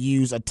actually going to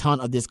use a ton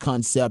of this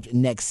concept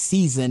next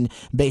season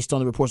based on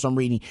the reports I'm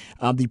reading.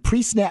 The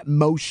pre-snap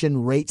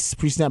motion rates,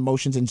 pre-snap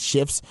motions and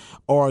shifts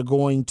are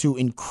going to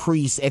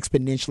increase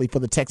exponentially for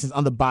the Texans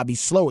under Bobby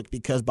Slowick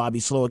because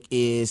Bobby Slowick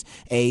is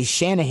a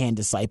Shanahan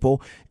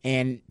disciple,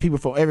 and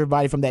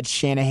everybody from that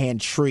Shanahan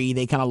tree,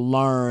 they kind of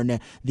learn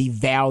the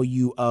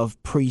value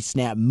of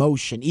pre-snap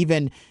motion.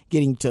 Even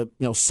getting to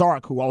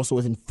Sark, who also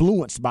is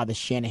influenced by the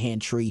Shanahan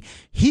tree,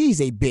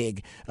 he's a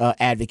big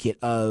advocate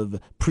of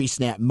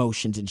pre-snap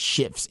motions and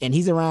shifts, and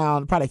he's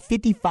around probably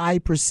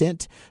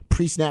 55%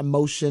 pre-snap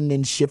motion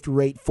and shift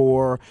rate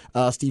for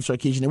Steve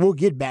Sarkisian, and we'll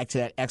get back to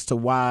that as to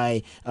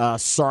why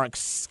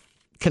Sark's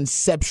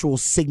conceptual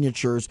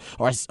signatures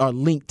are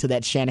linked to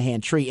that Shanahan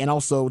tree and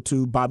also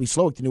to Bobby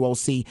Slowick, the new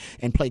OC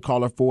and play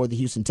caller for the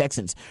Houston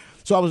Texans.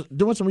 So I was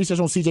doing some research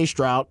on C.J.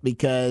 Stroud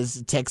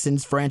because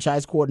Texans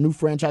new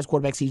franchise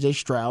quarterback C.J.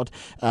 Stroud,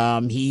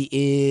 he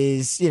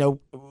is,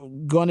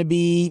 going to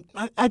be,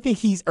 I think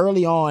he's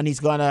early on,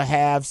 he's going to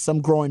have some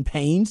growing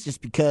pains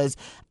just because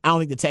I don't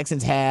think the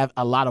Texans have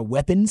a lot of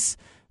weapons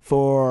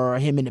for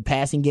him in the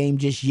passing game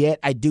just yet.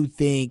 I do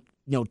think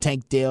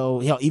Tank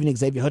Dell, even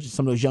Xavier Hutchinson,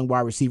 some of those young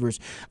wide receivers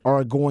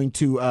are going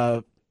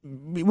to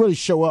really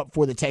show up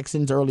for the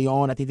Texans early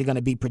on. I think they're going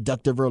to be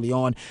productive early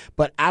on,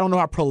 but I don't know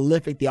how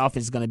prolific the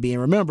offense is going to be. And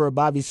remember,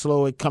 Bobby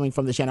Slowick coming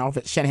from the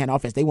Shanahan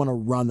offense, they want to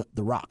run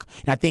the rock.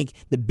 And I think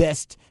the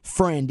best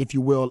friend, if you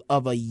will,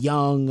 of a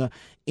young,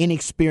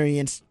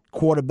 inexperienced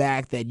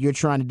quarterback that you're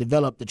trying to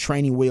develop the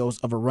training wheels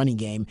of a running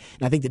game.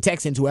 And I think the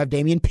Texans, who have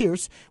Dameon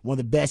Pierce, one of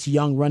the best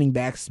young running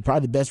backs,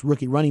 probably the best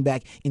rookie running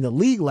back in the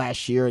league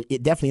last year,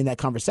 definitely in that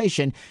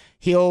conversation,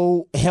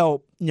 he'll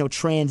help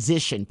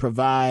transition,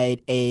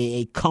 provide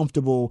a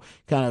comfortable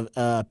kind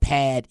of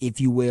pad,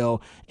 if you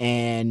will,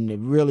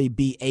 and really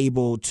be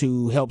able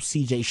to help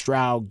C.J.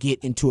 Stroud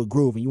get into a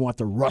groove. And you want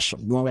to rush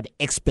him. You want to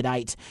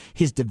expedite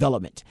his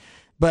development.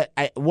 But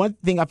one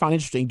thing I found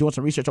interesting doing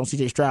some research on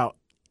C.J. Stroud,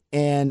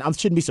 and I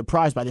shouldn't be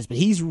surprised by this, but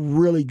he's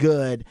really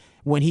good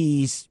when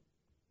he's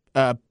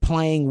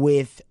playing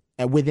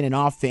within an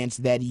offense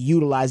that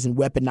utilizes and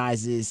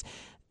weaponizes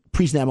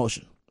pre-snap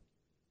motion.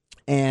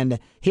 And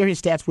here are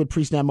his stats with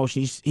pre-snap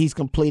motion. He's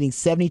completing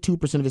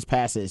 72% of his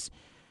passes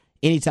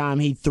anytime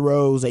he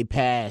throws a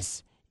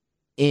pass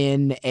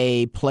in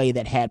a play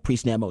that had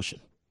pre-snap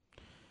motion.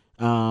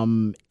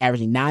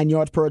 Averaging 9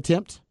 yards per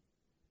attempt.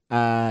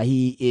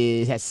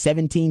 He has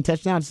 17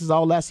 touchdowns. This is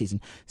all last season.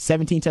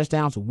 17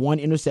 touchdowns, 1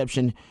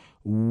 interception,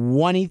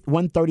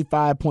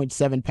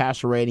 135.7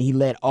 passer rating. He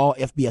led all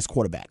FBS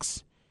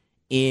quarterbacks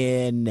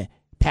in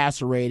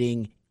passer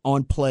rating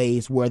on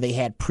plays where they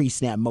had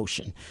pre-snap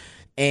motion.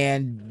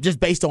 And just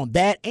based on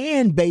that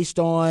and based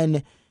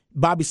on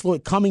Bobby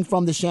Slowick coming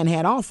from the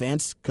Shanahan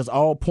offense, because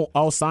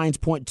all signs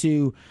point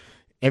to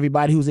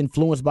everybody who's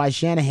influenced by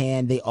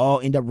Shanahan, they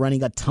all end up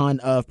running a ton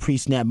of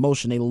pre-snap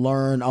motion. They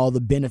learn all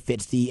the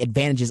benefits, the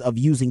advantages of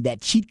using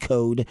that cheat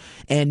code,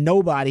 and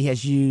nobody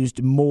has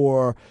used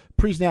more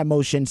pre-snap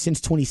motion since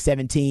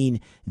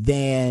 2017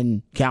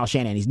 than Kyle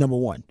Shanahan. He's number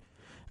one.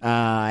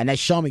 And that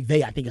Sean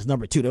McVay, I think, is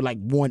number 2. They're like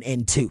 1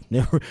 and 2.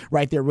 They're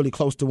right there really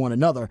close to one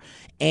another.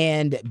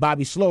 And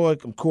Bobby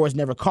Slowick, of course,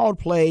 never called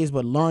plays,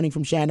 but learning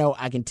from Shano,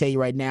 I can tell you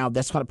right now,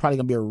 that's probably going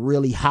to be a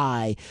really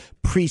high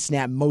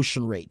pre-snap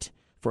motion rate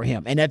for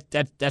him. And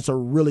that's a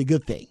really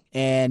good thing.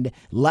 And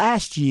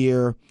last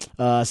year,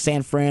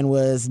 San Fran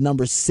was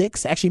number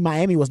 6. Actually,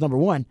 Miami was number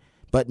 1.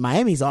 But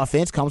Miami's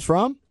offense comes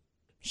from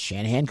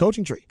Shanahan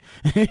coaching tree,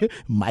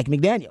 Mike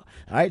McDaniel.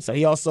 All right, so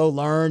he also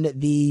learned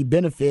the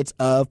benefits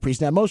of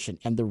pre-snap motion,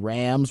 and the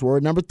Rams were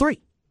number 3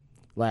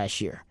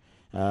 last year.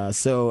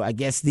 So I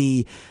guess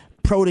the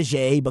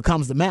protege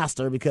becomes the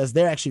master because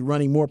they're actually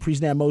running more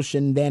pre-snap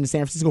motion than the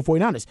San Francisco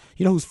 49ers.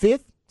 You know who's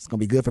 5th? It's going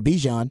to be good for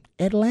Bijan.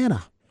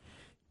 Atlanta.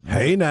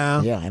 Hey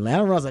now. Yeah,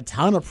 Atlanta runs a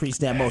ton of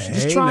pre-snap motion.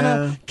 Just trying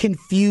to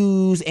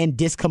confuse and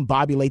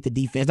discombobulate the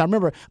defense. Now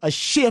remember, a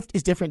shift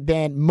is different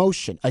than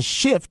motion. A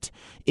shift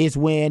is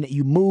when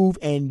you move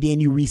and then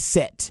you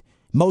reset.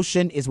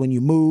 Motion is when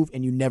you move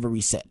and you never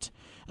reset.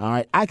 All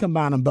right, I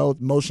combine them both,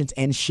 motions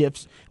and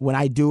shifts, when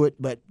I do it,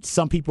 but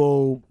some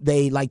people,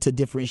 they like to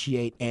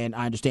differentiate, and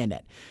I understand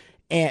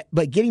that.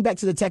 But getting back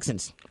to the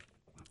Texans,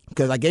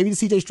 because I gave you the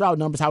C.J. Stroud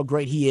numbers, how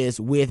great he is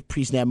with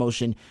pre-snap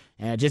motion,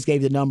 and I just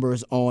gave you the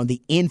numbers on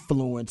the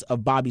influence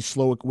of Bobby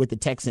Slowick with the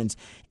Texans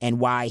and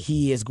why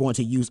he is going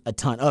to use a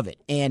ton of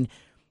it. And,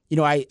 you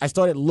know, I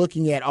started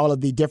looking at all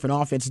of the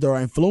different offenses that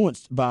are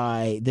influenced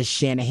by the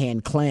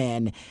Shanahan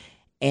clan,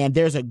 and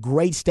there's a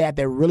great stat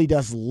that really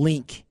does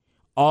link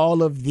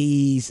all of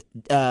these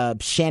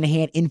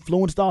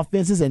Shanahan-influenced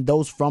offenses and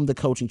those from the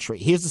coaching tree.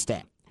 Here's the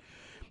stat.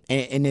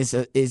 And it's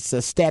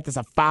a stat that's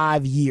a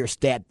 5-year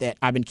stat that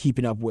I've been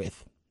keeping up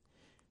with.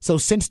 So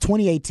since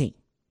 2018,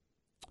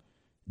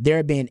 there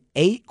have been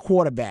 8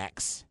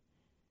 quarterbacks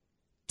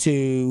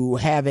to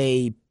have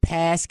a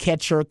pass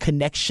catcher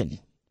connection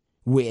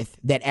with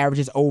that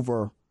averages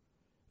over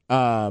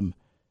 3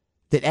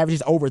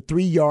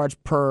 yards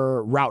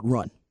per route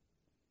run.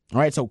 All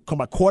right, so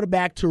from a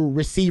quarterback to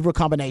receiver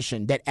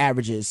combination that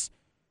averages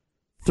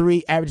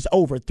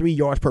over 3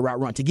 yards per route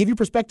run. To give you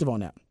perspective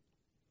on that,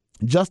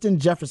 Justin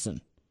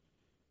Jefferson,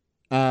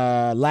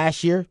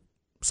 last year,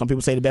 some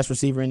people say the best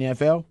receiver in the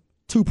NFL,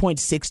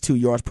 2.62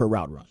 yards per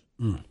route run.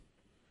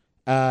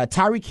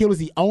 Tyreek Hill is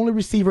the only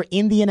receiver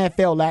in the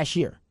NFL last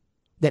year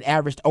that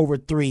averaged over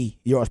 3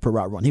 yards per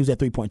route run. He was at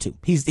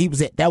 3.2. He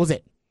was it. That was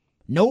it.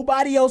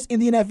 Nobody else in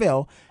the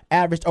NFL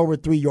averaged over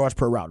 3 yards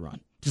per route run.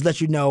 Just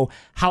let you know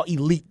how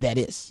elite that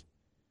is.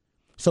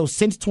 So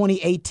since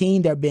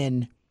 2018, there have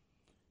been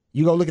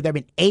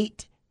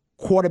 8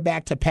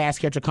 quarterback to pass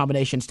catcher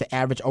combinations to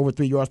average over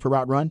 3 yards per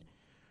route run.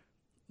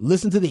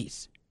 Listen to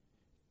these.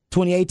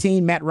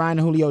 2018, Matt Ryan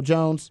and Julio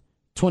Jones.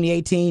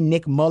 2018,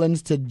 Nick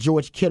Mullins to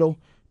George Kittle.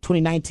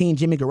 2019,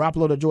 Jimmy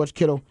Garoppolo to George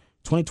Kittle.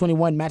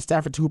 2021, Matt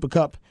Stafford to Cooper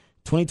Kupp.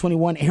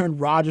 2021, Aaron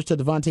Rodgers to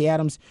Devontae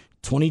Adams.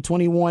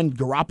 2021,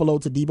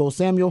 Garoppolo to Deebo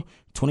Samuel.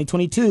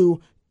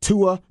 2022,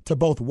 Tua to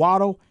both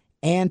Waddle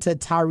and to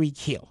Tyreek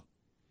Hill.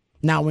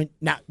 Now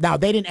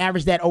they didn't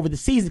average that over the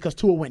season because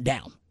Tua went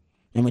down.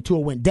 And when Tua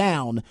went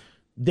down,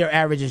 their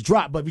averages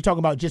dropped. But if you're talking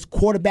about just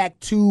quarterback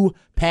to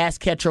pass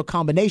catcher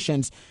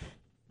combinations,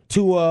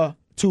 Tua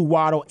to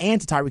Waddle and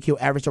to Tyreek Hill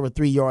averaged over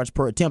 3 yards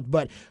per attempt.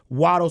 But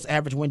Waddle's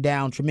average went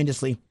down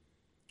tremendously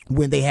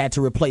when they had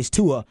to replace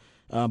Tua.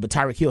 But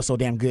Tyreek Hill is so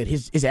damn good,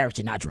 his average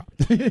did not drop.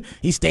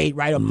 He stayed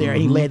right up there,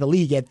 and he led the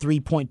league at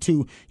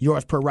 3.2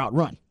 yards per route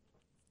run.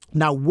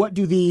 Now, what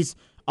do these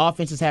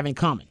offenses have in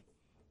common?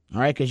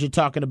 All right, because you're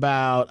talking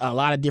about a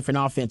lot of different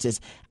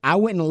offenses. I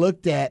went and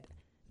looked at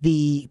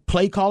the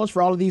play callers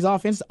for all of these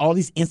offenses, all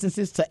these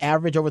instances to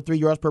average over 3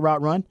 yards per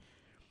route run.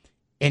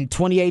 In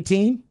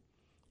 2018,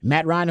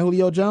 Matt Ryan and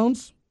Julio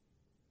Jones,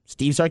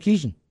 Steve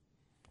Sarkisian.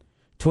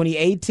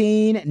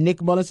 2018,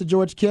 Nick Mullins to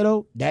George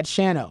Kittle, that's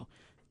Shano.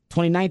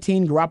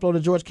 2019, Garoppolo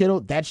to George Kittle,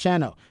 that's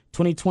Shano.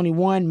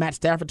 2021, Matt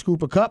Stafford to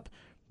Cooper Kupp,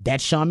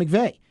 that's Sean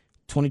McVay.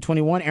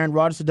 2021, Aaron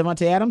Rodgers to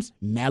Devontae Adams,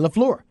 Matt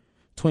LaFleur.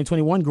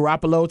 2021,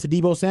 Garoppolo to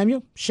Deebo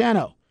Samuel,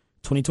 Shano.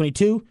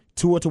 2022,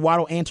 Tua to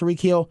Waddle and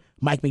Tyreek Hill,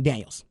 Mike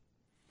McDaniels.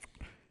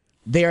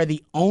 They are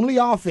the only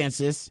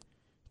offenses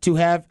to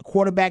have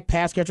quarterback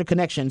pass catcher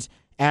connections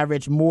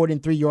average more than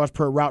 3 yards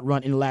per route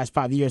run in the last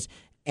 5 years,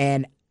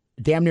 and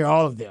damn near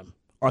all of them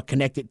are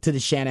connected to the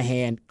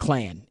Shanahan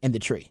clan and the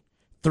tree.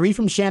 3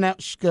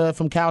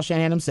 from Kyle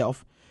Shanahan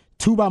himself,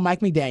 2 by Mike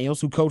McDaniels,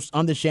 who coached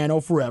under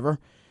Shano forever,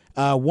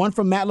 1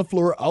 from Matt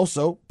LaFleur,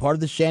 also part of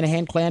the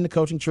Shanahan clan, the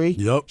coaching tree.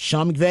 Yep.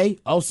 Sean McVay,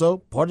 also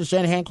part of the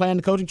Shanahan clan,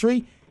 the coaching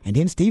tree. And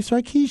then Steve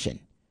Sarkisian,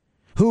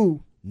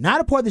 who,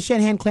 not a part of the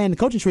Shanahan clan, the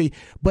coaching tree,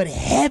 but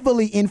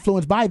heavily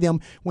influenced by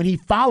them when he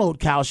followed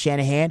Kyle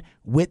Shanahan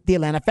with the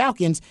Atlanta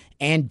Falcons.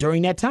 And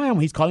during that time,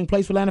 when he's calling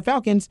plays for Atlanta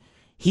Falcons,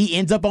 he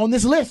ends up on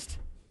this list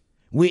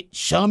with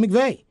Sean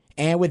McVay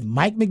and with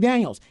Mike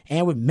McDaniels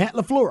and with Matt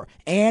LaFleur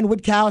and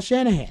with Kyle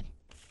Shanahan.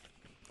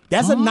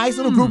 That's a nice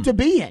little group to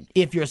be in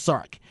if you're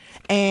Sark.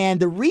 And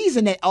the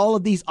reason that all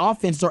of these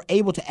offenses are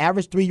able to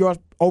average 3 yards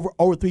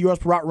over 3 yards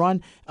per route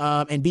run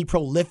and be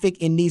prolific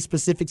in these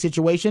specific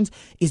situations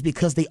is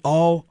because they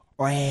all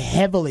are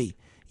heavily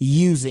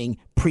using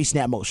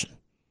pre-snap motion.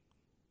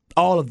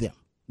 All of them.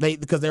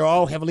 Because they're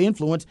all heavily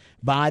influenced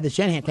by the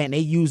Shanahan plan. They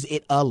use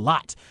it a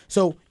lot.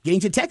 So getting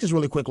to Texas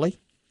really quickly,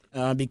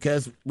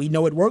 because we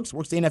know it works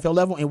at the NFL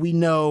level, and we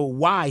know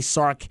why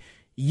Sark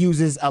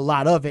uses a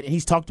lot of it. And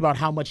he's talked about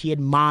how much he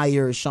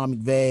admires Sean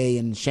McVay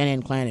and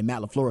Shanahan Clan and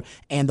Matt LaFleur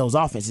and those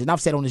offenses. And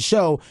I've said on the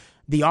show,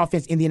 the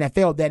offense in the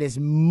NFL that is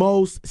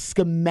most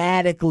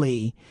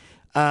schematically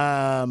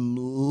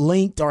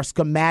linked or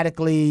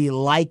schematically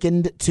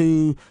likened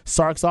to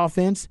Sark's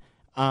offense,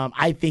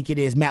 I think it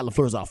is Matt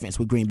LaFleur's offense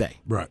with Green Bay.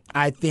 Right.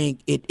 I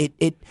think it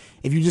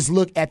if you just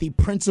look at the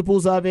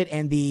principles of it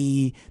and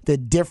the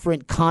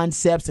different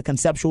concepts, the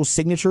conceptual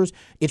signatures,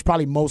 it's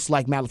probably most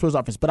like Matt LaFleur's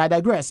offense. But I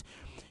digress.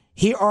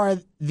 Here are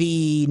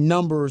the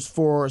numbers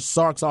for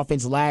Sark's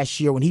offense last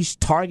year when he's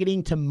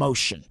targeting to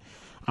motion.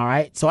 All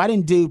right. So I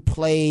didn't do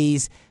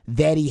plays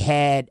that he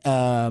had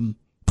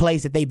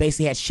plays that they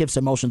basically had shifts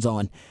and motions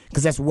on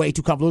because that's way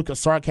too convoluted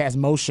because Sark has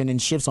motion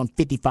and shifts on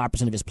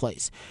 55% of his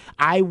plays.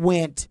 I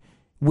went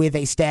with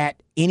a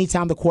stat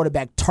anytime the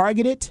quarterback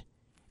targeted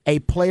a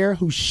player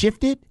who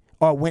shifted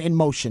or went in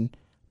motion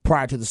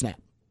prior to the snap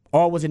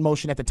or was in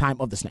motion at the time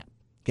of the snap.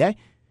 Okay?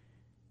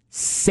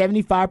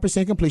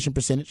 75% completion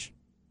percentage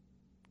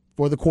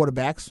for the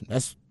quarterbacks.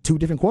 That's two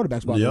different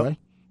quarterbacks, by the way.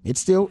 It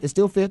still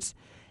fits.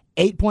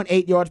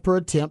 8.8 yards per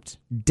attempt,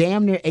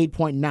 damn near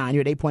 8.9.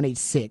 You're at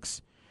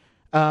 8.86.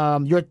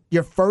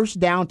 Your first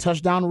down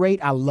touchdown rate,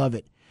 I love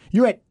it.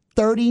 You're at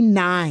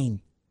 39%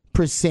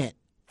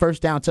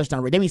 first down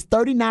touchdown rate. That means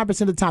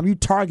 39% of the time you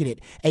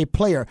targeted a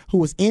player who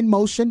was in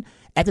motion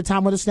at the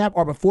time of the snap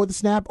or before the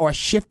snap or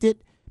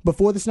shifted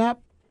before the snap.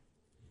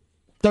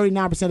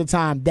 39% of the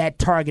time that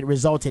target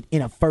resulted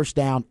in a first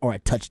down or a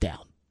touchdown.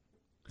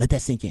 Let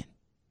that sink in.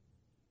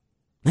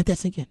 Let that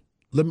sink in.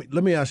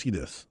 Let me ask you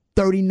this.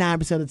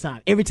 39% of the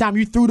time. Every time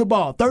you threw the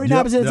ball,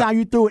 39% of the time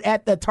you threw it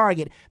at the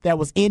target that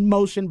was in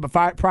motion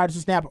prior to the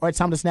snap or at the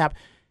time of the snap,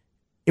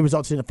 it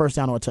resulted in a first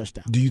down or a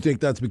touchdown. Do you think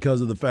that's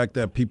because of the fact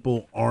that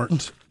people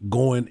aren't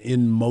going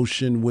in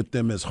motion with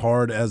them as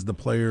hard as the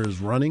player is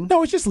running?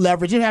 No, it's just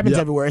leverage. It happens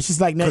everywhere. It's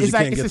just like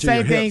it's the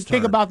same thing.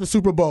 Think about the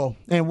Super Bowl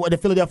and what the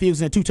Philadelphia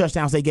Eagles and the 2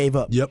 touchdowns they gave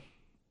up. Yep.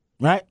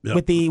 Right? Yep.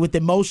 With the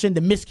motion,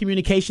 the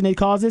miscommunication it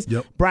causes.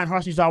 Yep. Brian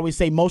Harsin used to always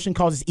say motion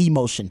causes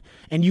emotion.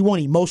 And you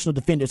want emotional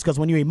defenders because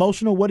when you're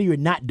emotional, what are you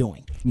not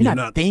doing? You're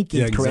not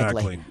thinking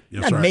correctly. Exactly.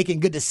 You're not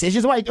making good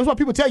decisions. That's why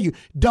people tell you,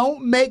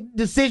 don't make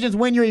decisions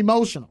when you're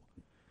emotional.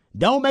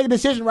 Don't make a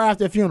decision right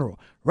after a funeral,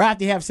 right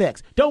after you have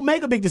sex. Don't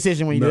make a big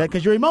decision when you do that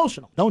because you're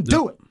emotional. Don't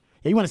do it.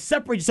 You want to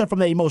separate yourself from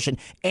that emotion.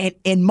 And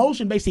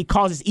emotion basically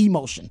causes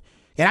emotion.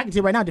 And I can tell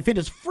you right now,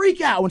 defenders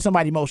freak out when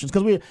somebody emotions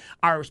because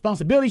our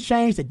responsibilities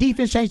change, the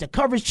defense changes, the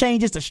coverage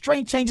changes, the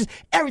strength changes,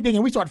 everything,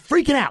 and we start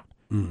freaking out.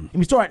 And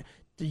we start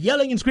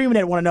yelling and screaming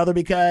at one another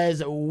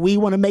because we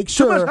want to make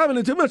sure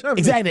too much happening.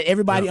 Exactly,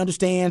 everybody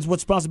understands what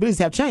responsibilities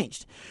have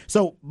changed.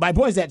 So my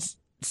point is that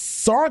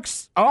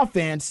Sark's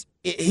offense,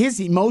 his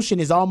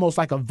emotion is almost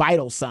like a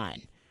vital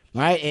sign.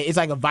 Right, it's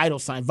like a vital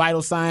sign.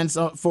 Vital signs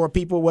for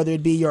people, whether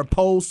it be your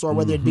pulse or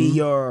whether it be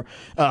your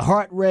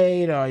heart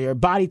rate or your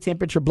body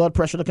temperature, blood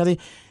pressure.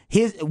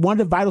 One of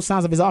the vital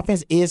signs of his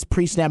offense is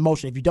pre-snap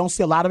motion. If you don't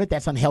see a lot of it,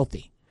 that's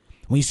unhealthy.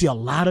 When you see a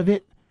lot of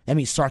it, that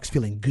means Sark's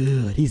feeling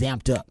good. He's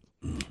amped up.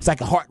 It's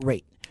like a heart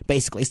rate,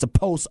 basically. It's the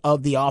pulse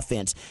of the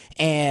offense.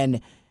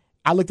 And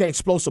I looked at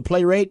explosive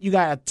play rate. You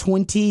got a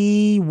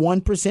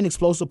 21%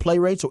 explosive play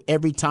rate. So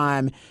every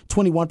time,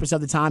 21%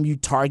 of the time you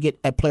target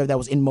a player that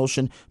was in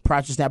motion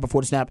prior to the snap,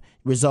 before the snap,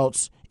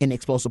 results in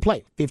explosive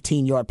play,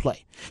 15-yard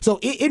play. So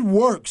it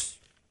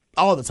works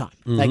all the time.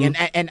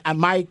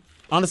 My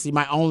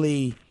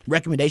only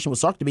recommendation with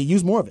Sark to be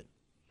use more of it.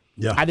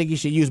 Yeah, I think you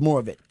should use more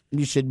of it.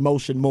 You should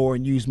motion more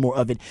and use more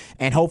of it.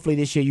 And hopefully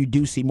this year you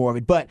do see more of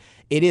it. But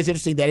it is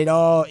interesting that it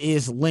all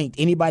is linked.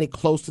 Anybody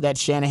close to that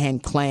Shanahan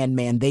clan,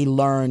 man, they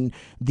learn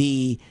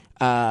the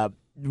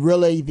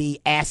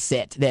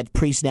asset that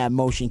pre-snap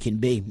motion can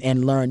be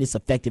and learn its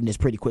effectiveness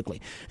pretty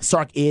quickly.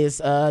 Sark is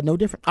no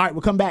different. All right,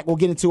 we'll come back. We'll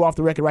get into Off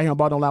the Record right here on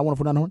Ball Don't Lie,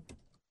 104.9 Horn.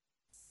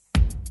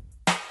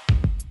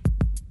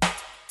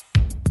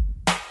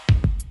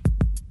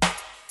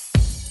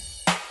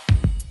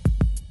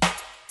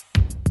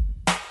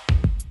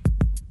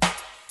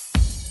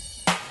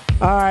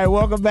 All right,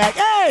 welcome back.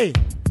 Hey,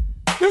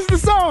 this is the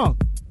song.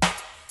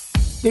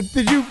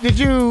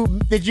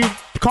 Did you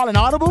call an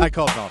audible? I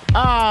called an audible.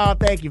 Oh,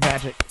 thank you,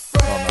 Patrick.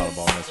 Called an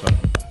audible on this one.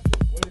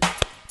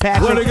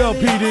 Patrick, way to go,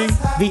 PD.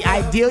 The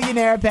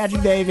Idealionaire,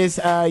 Patrick Davis.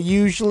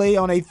 Usually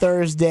on a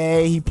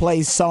Thursday, he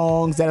plays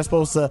songs that are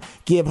supposed to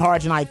give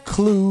Harge and I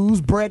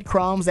clues,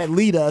 breadcrumbs that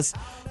lead us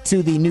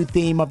to the new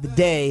theme of the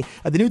day.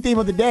 The new theme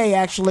of the day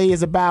actually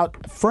is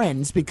about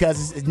friends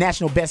because it's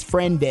National Best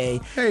Friend Day.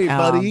 Hey,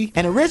 buddy.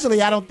 And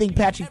originally, I don't think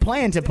Patrick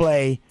planned to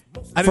play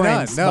I did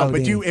Friends. not. No,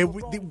 but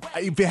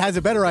if it has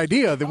a better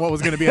idea than what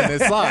was going to be on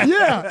this slide.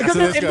 Yeah, because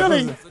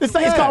this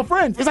thing is called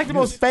Friends. It's like the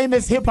most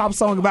famous hip-hop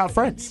song about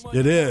friends.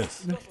 It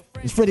is.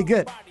 It's pretty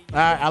good.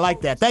 I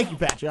like that. Thank you,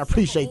 Patrick. I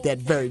appreciate that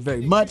very,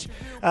 very much.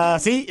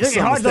 See, it's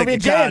hard to be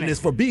jamming.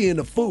 Is for being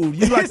a fool.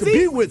 You like to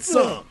be with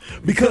some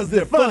because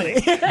they're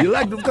funny. You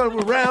like to come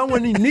around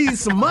when you need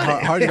some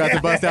money. Hard about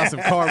to bust out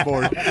some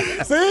cardboard.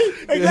 See?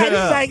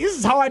 Exactly. This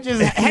is hard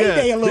just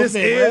heyday a little bit.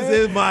 This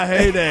is my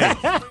heyday.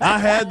 I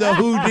had the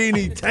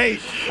Houdini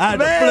tape. I had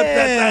to flip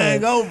that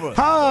thing over.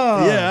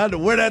 Oh. Yeah, I had to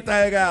wear that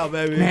thing out,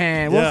 baby.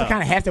 Man, what's the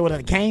kind of hat that with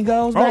the cane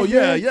goes? Oh,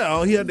 yeah.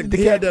 Oh, he had that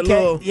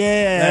little that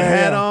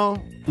hat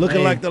on.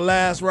 Looking like the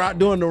last ride,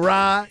 doing the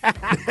ride.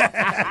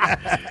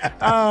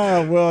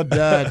 Oh, well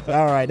done.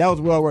 All right, that was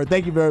well worth.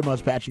 Thank you very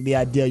much, Patrick, the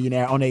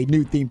Idealionaire, on a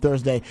new theme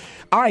Thursday.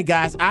 All right,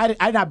 guys, I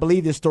did not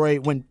believe this story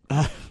when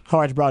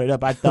Harge brought it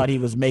up. I thought he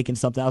was making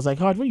something. I was like,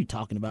 Harge, what are you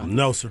talking about?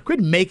 No, sir. Quit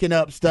making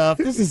up stuff.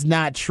 This is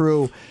not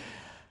true.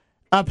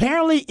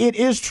 Apparently, it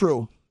is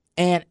true,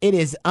 and it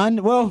is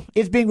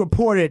it's being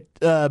reported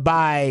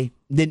by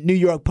the New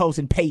York Post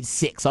in page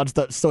 6. So I'll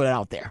just throw that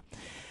out there.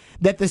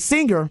 That the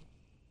singer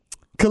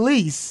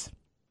Kelis,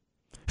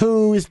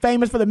 who is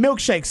famous for the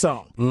Milkshake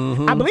song.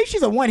 Mm-hmm. I believe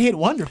she's a one-hit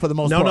wonder for the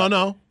most part.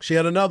 No. She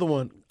had another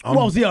one. What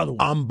was the other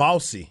one? I'm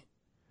Bossy.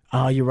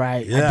 Oh, you're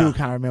right. Yeah. I do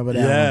kind of remember that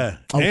one. Yeah.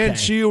 Okay. And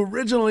she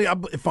originally,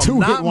 if I'm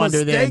not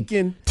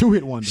mistaken,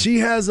 two-hit wonder. She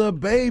has a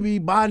baby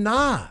by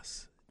Nas.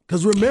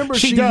 Because remember,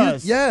 she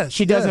does. Yes.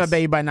 She does have a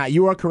baby by Nas.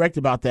 You are correct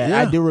about that.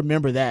 Yeah. I do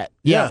remember that.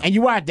 Yeah. And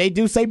you're right. They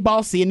do say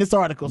Bossy in this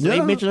article. So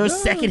they mentioned her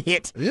second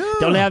hit. Yeah.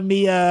 Don't have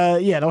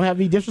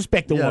me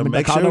disrespect the woman.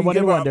 Make sure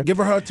you give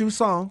her 2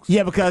 songs.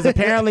 Yeah, because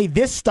apparently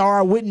this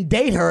star wouldn't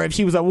date her if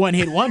she was a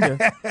one-hit wonder.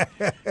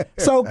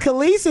 So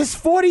Kelis is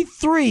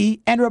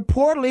 43 and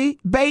reportedly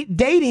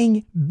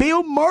dating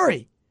Bill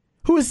Murray,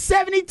 who is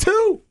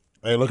 72.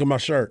 Hey, look at my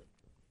shirt.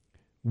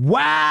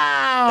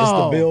 Wow. It's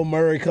the Bill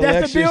Murray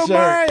collection. That's the Bill shirt.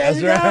 Murray.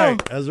 That's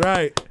right. That's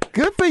right.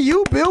 Good for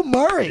you, Bill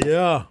Murray.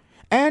 Yeah.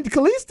 And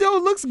Kelis still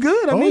looks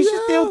good. I mean,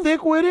 she's still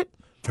thick with it.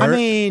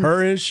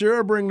 Her and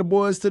Sure bring the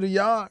boys to the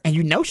yard. And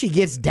you know she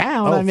gets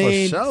down. I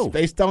mean, for sure.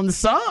 Based on the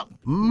song.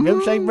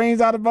 Milkshake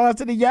brings all the boys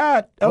to the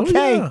yard.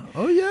 Okay.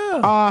 Oh,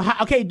 yeah.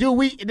 Okay,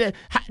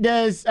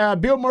 does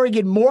Bill Murray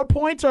get more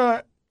points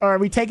or are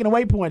we taking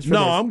away points for this?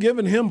 No, I'm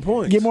giving him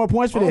points. Get more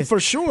points for this. For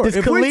sure.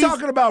 If we're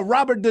talking about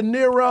Robert De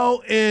Niro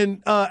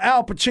and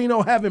Al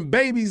Pacino having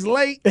babies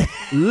late,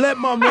 let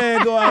my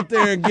man go out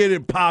there and get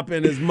it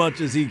popping as much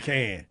as he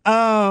can.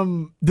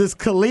 Does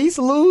Kelis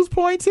lose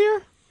points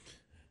here?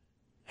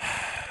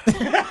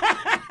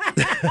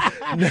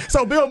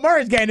 So Bill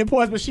Murray's gaining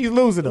points, but she's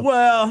losing them.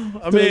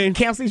 Well, I mean,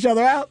 cancel each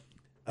other out?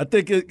 I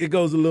think it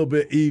goes a little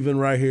bit even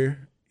right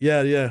here.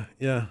 Yeah.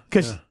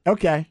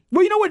 Okay.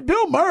 Well, you know what?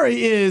 Bill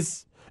Murray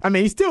is... I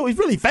mean, he's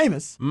really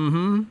famous.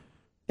 Mm-hmm.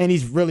 And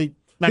he's really,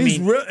 he's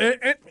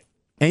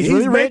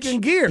really rich. Making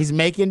gear. He's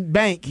making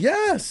bank.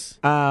 Yes.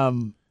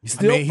 He's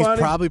still funny. He's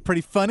probably pretty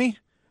funny.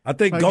 I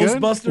think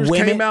Ghostbusters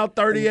came out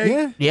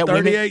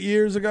 38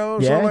 years ago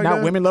or something like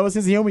that. Women love a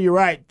sense of humor. You're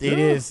right. It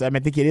is. I mean, I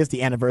think it is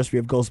the anniversary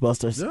of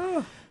Ghostbusters.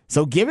 Yeah.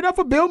 So give it up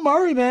for Bill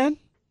Murray, man.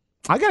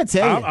 I got to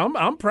tell you.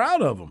 I'm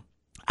proud of him.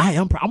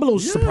 I'm a little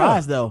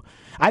surprised, though.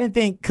 I didn't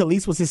think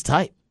Kelis was his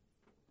type.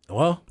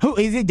 Well, who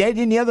is he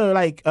dating any other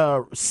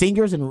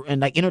singers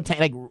and like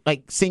entertain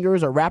like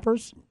singers or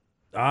rappers?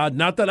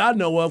 Not that I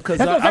know of,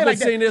 because I've been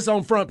seeing this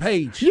on front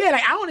page. Yeah,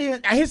 like I don't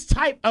even his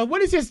type.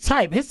 What is his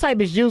type? His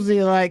type is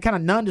usually like kind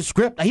of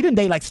nondescript. He didn't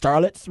date like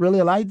starlets, really.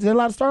 Is there a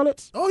lot of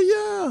starlets? Oh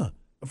yeah,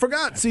 I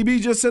forgot.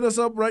 CB just set us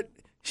up right.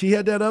 She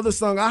had that other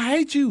song, I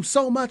Hate You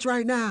So Much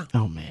Right Now.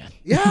 Oh, man.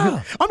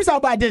 Yeah. I'm just talking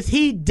about, does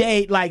he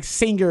date, like,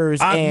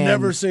 singers? I've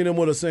never seen him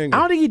with a singer.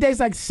 I don't think he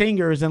dates, like,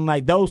 singers and,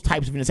 like, those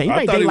types of things. He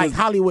might date, like,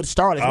 Hollywood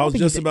starlets. I was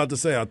just about to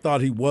say, I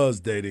thought he was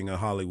dating a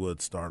Hollywood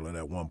starlet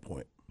at one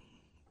point.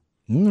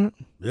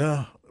 Mm-hmm.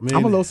 Yeah. I mean,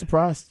 I'm a little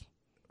surprised.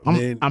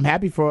 I'm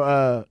happy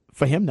for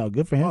him, though.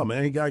 Good for him. Oh,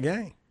 man, he got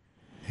game.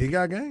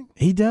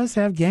 He does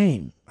have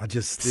game. I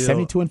just still...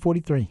 72 and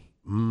 43.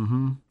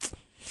 Mm-hmm.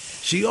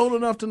 She old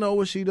enough to know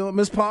what she doing.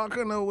 Miss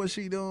Parker know what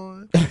she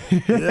doing.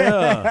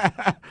 Yeah.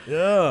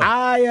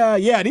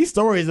 These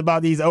stories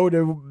about these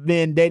older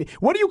men dating.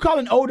 What do you call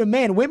an older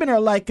man? Women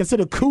are like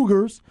considered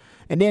cougars,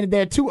 and then if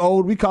they're too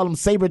old, we call them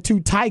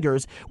saber-tooth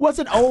tigers. What's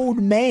an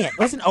old man?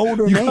 What's an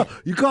older man?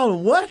 You call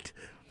them what?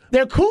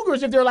 They're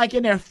cougars if they're like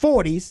in their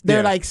 40s.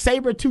 They're like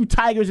saber-tooth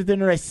tigers if they're in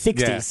their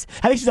 60s. Yeah.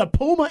 I think she's a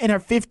puma in her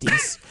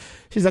 50s.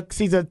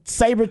 she's a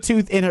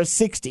saber-tooth in her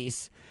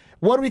 60s.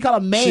 What do we call a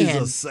man? She's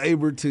a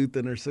saber tooth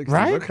in her 60s.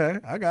 Right? Okay,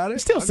 I got it. You're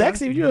still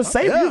sexy. You're a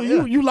saber.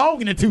 You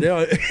long in the tooth.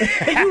 Yeah.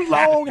 You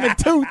long in the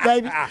tooth,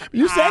 baby.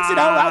 You sexy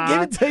though. I'll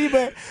give it to you.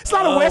 But it's a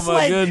lot of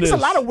Westlake. It's a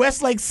lot of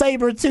Westlake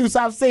saber tooths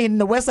I've seen in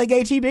the Westlake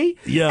HEB.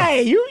 Yeah.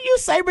 Hey, you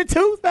saber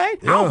tooth, baby.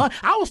 Yeah.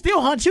 I will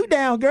still hunt you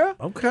down, girl.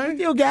 Okay. You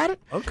still got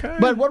it. Okay.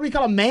 But what do we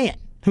call a man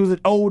who's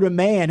an older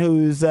man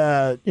who's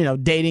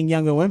dating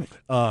younger women?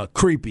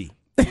 Creepy.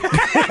 You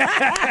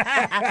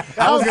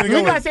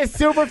guys said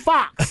silver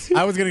fox.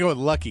 I was gonna go with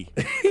lucky.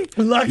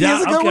 Lucky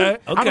is a good one.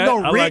 I'm gonna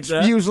go rich.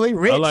 Like usually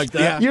rich. I like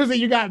that. Yeah. Usually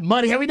you got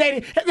money. Have we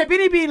dated? Have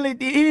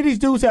any of these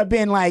dudes have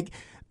been like,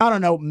 I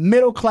don't know,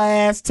 middle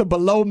class to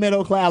below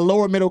middle class,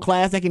 lower middle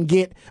class that can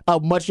get a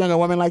much younger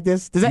woman like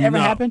this? Does that ever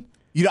happen?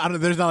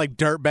 There's not like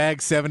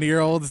dirtbag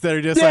 70-year-olds that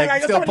are just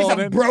like still pulling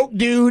a in. broke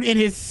dude in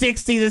his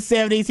 60s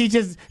and 70s. He's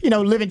just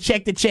living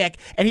check to check,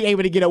 and he's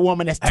able to get a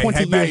woman that's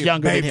 20 years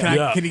younger than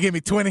him. Can you give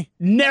me 20?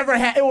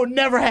 It will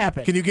never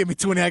happen. Can you give me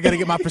 20? I got to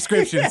get my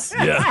prescriptions.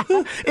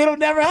 It'll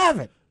never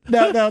happen.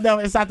 No,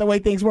 it's not the way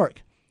things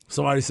work.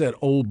 Somebody said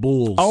old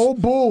bulls.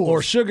 Old bulls.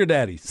 Or sugar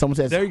daddies. Someone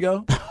says, there you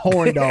go.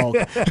 Horn dog.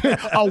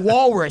 A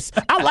walrus.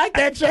 I like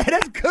that, Chad.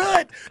 That's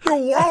good. The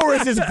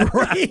walrus is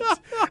great.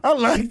 I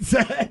like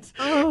that.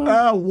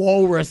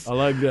 Walrus. I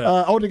like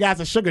that. Older guy's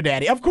a sugar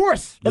daddy. Of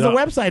course. There's a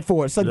website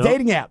for it. It's a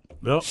dating app.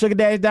 Yep.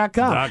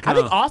 SugarDaddies.com. I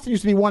think Austin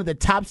used to be one of the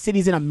top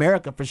cities in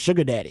America for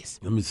sugar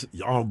daddies. Let me see.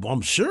 I'm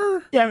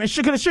sure. Yeah, I mean,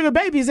 sugar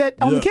babies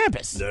on the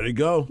campus. There you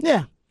go.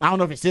 Yeah. I don't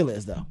know if it still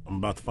is, though. I'm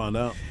about to find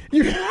out.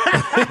 You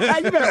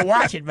better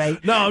watch it, man.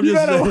 No, you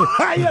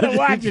better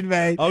watch it,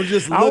 man. I was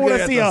just looking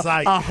at the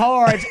site. A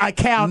hard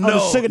account on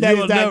SugarDaddies.gov.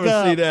 You'll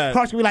never see that.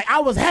 Harsh will be like, I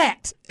was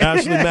hacked.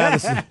 Ashley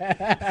Madison. All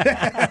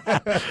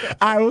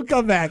right, we'll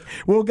come back.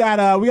 We got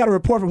a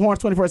report from Horns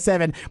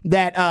 24/7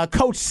 that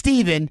Coach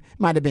Steven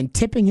might have been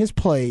tipping his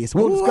plays.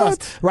 We'll discuss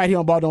right here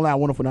on Ball Don't Lie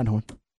 104.9 Horn.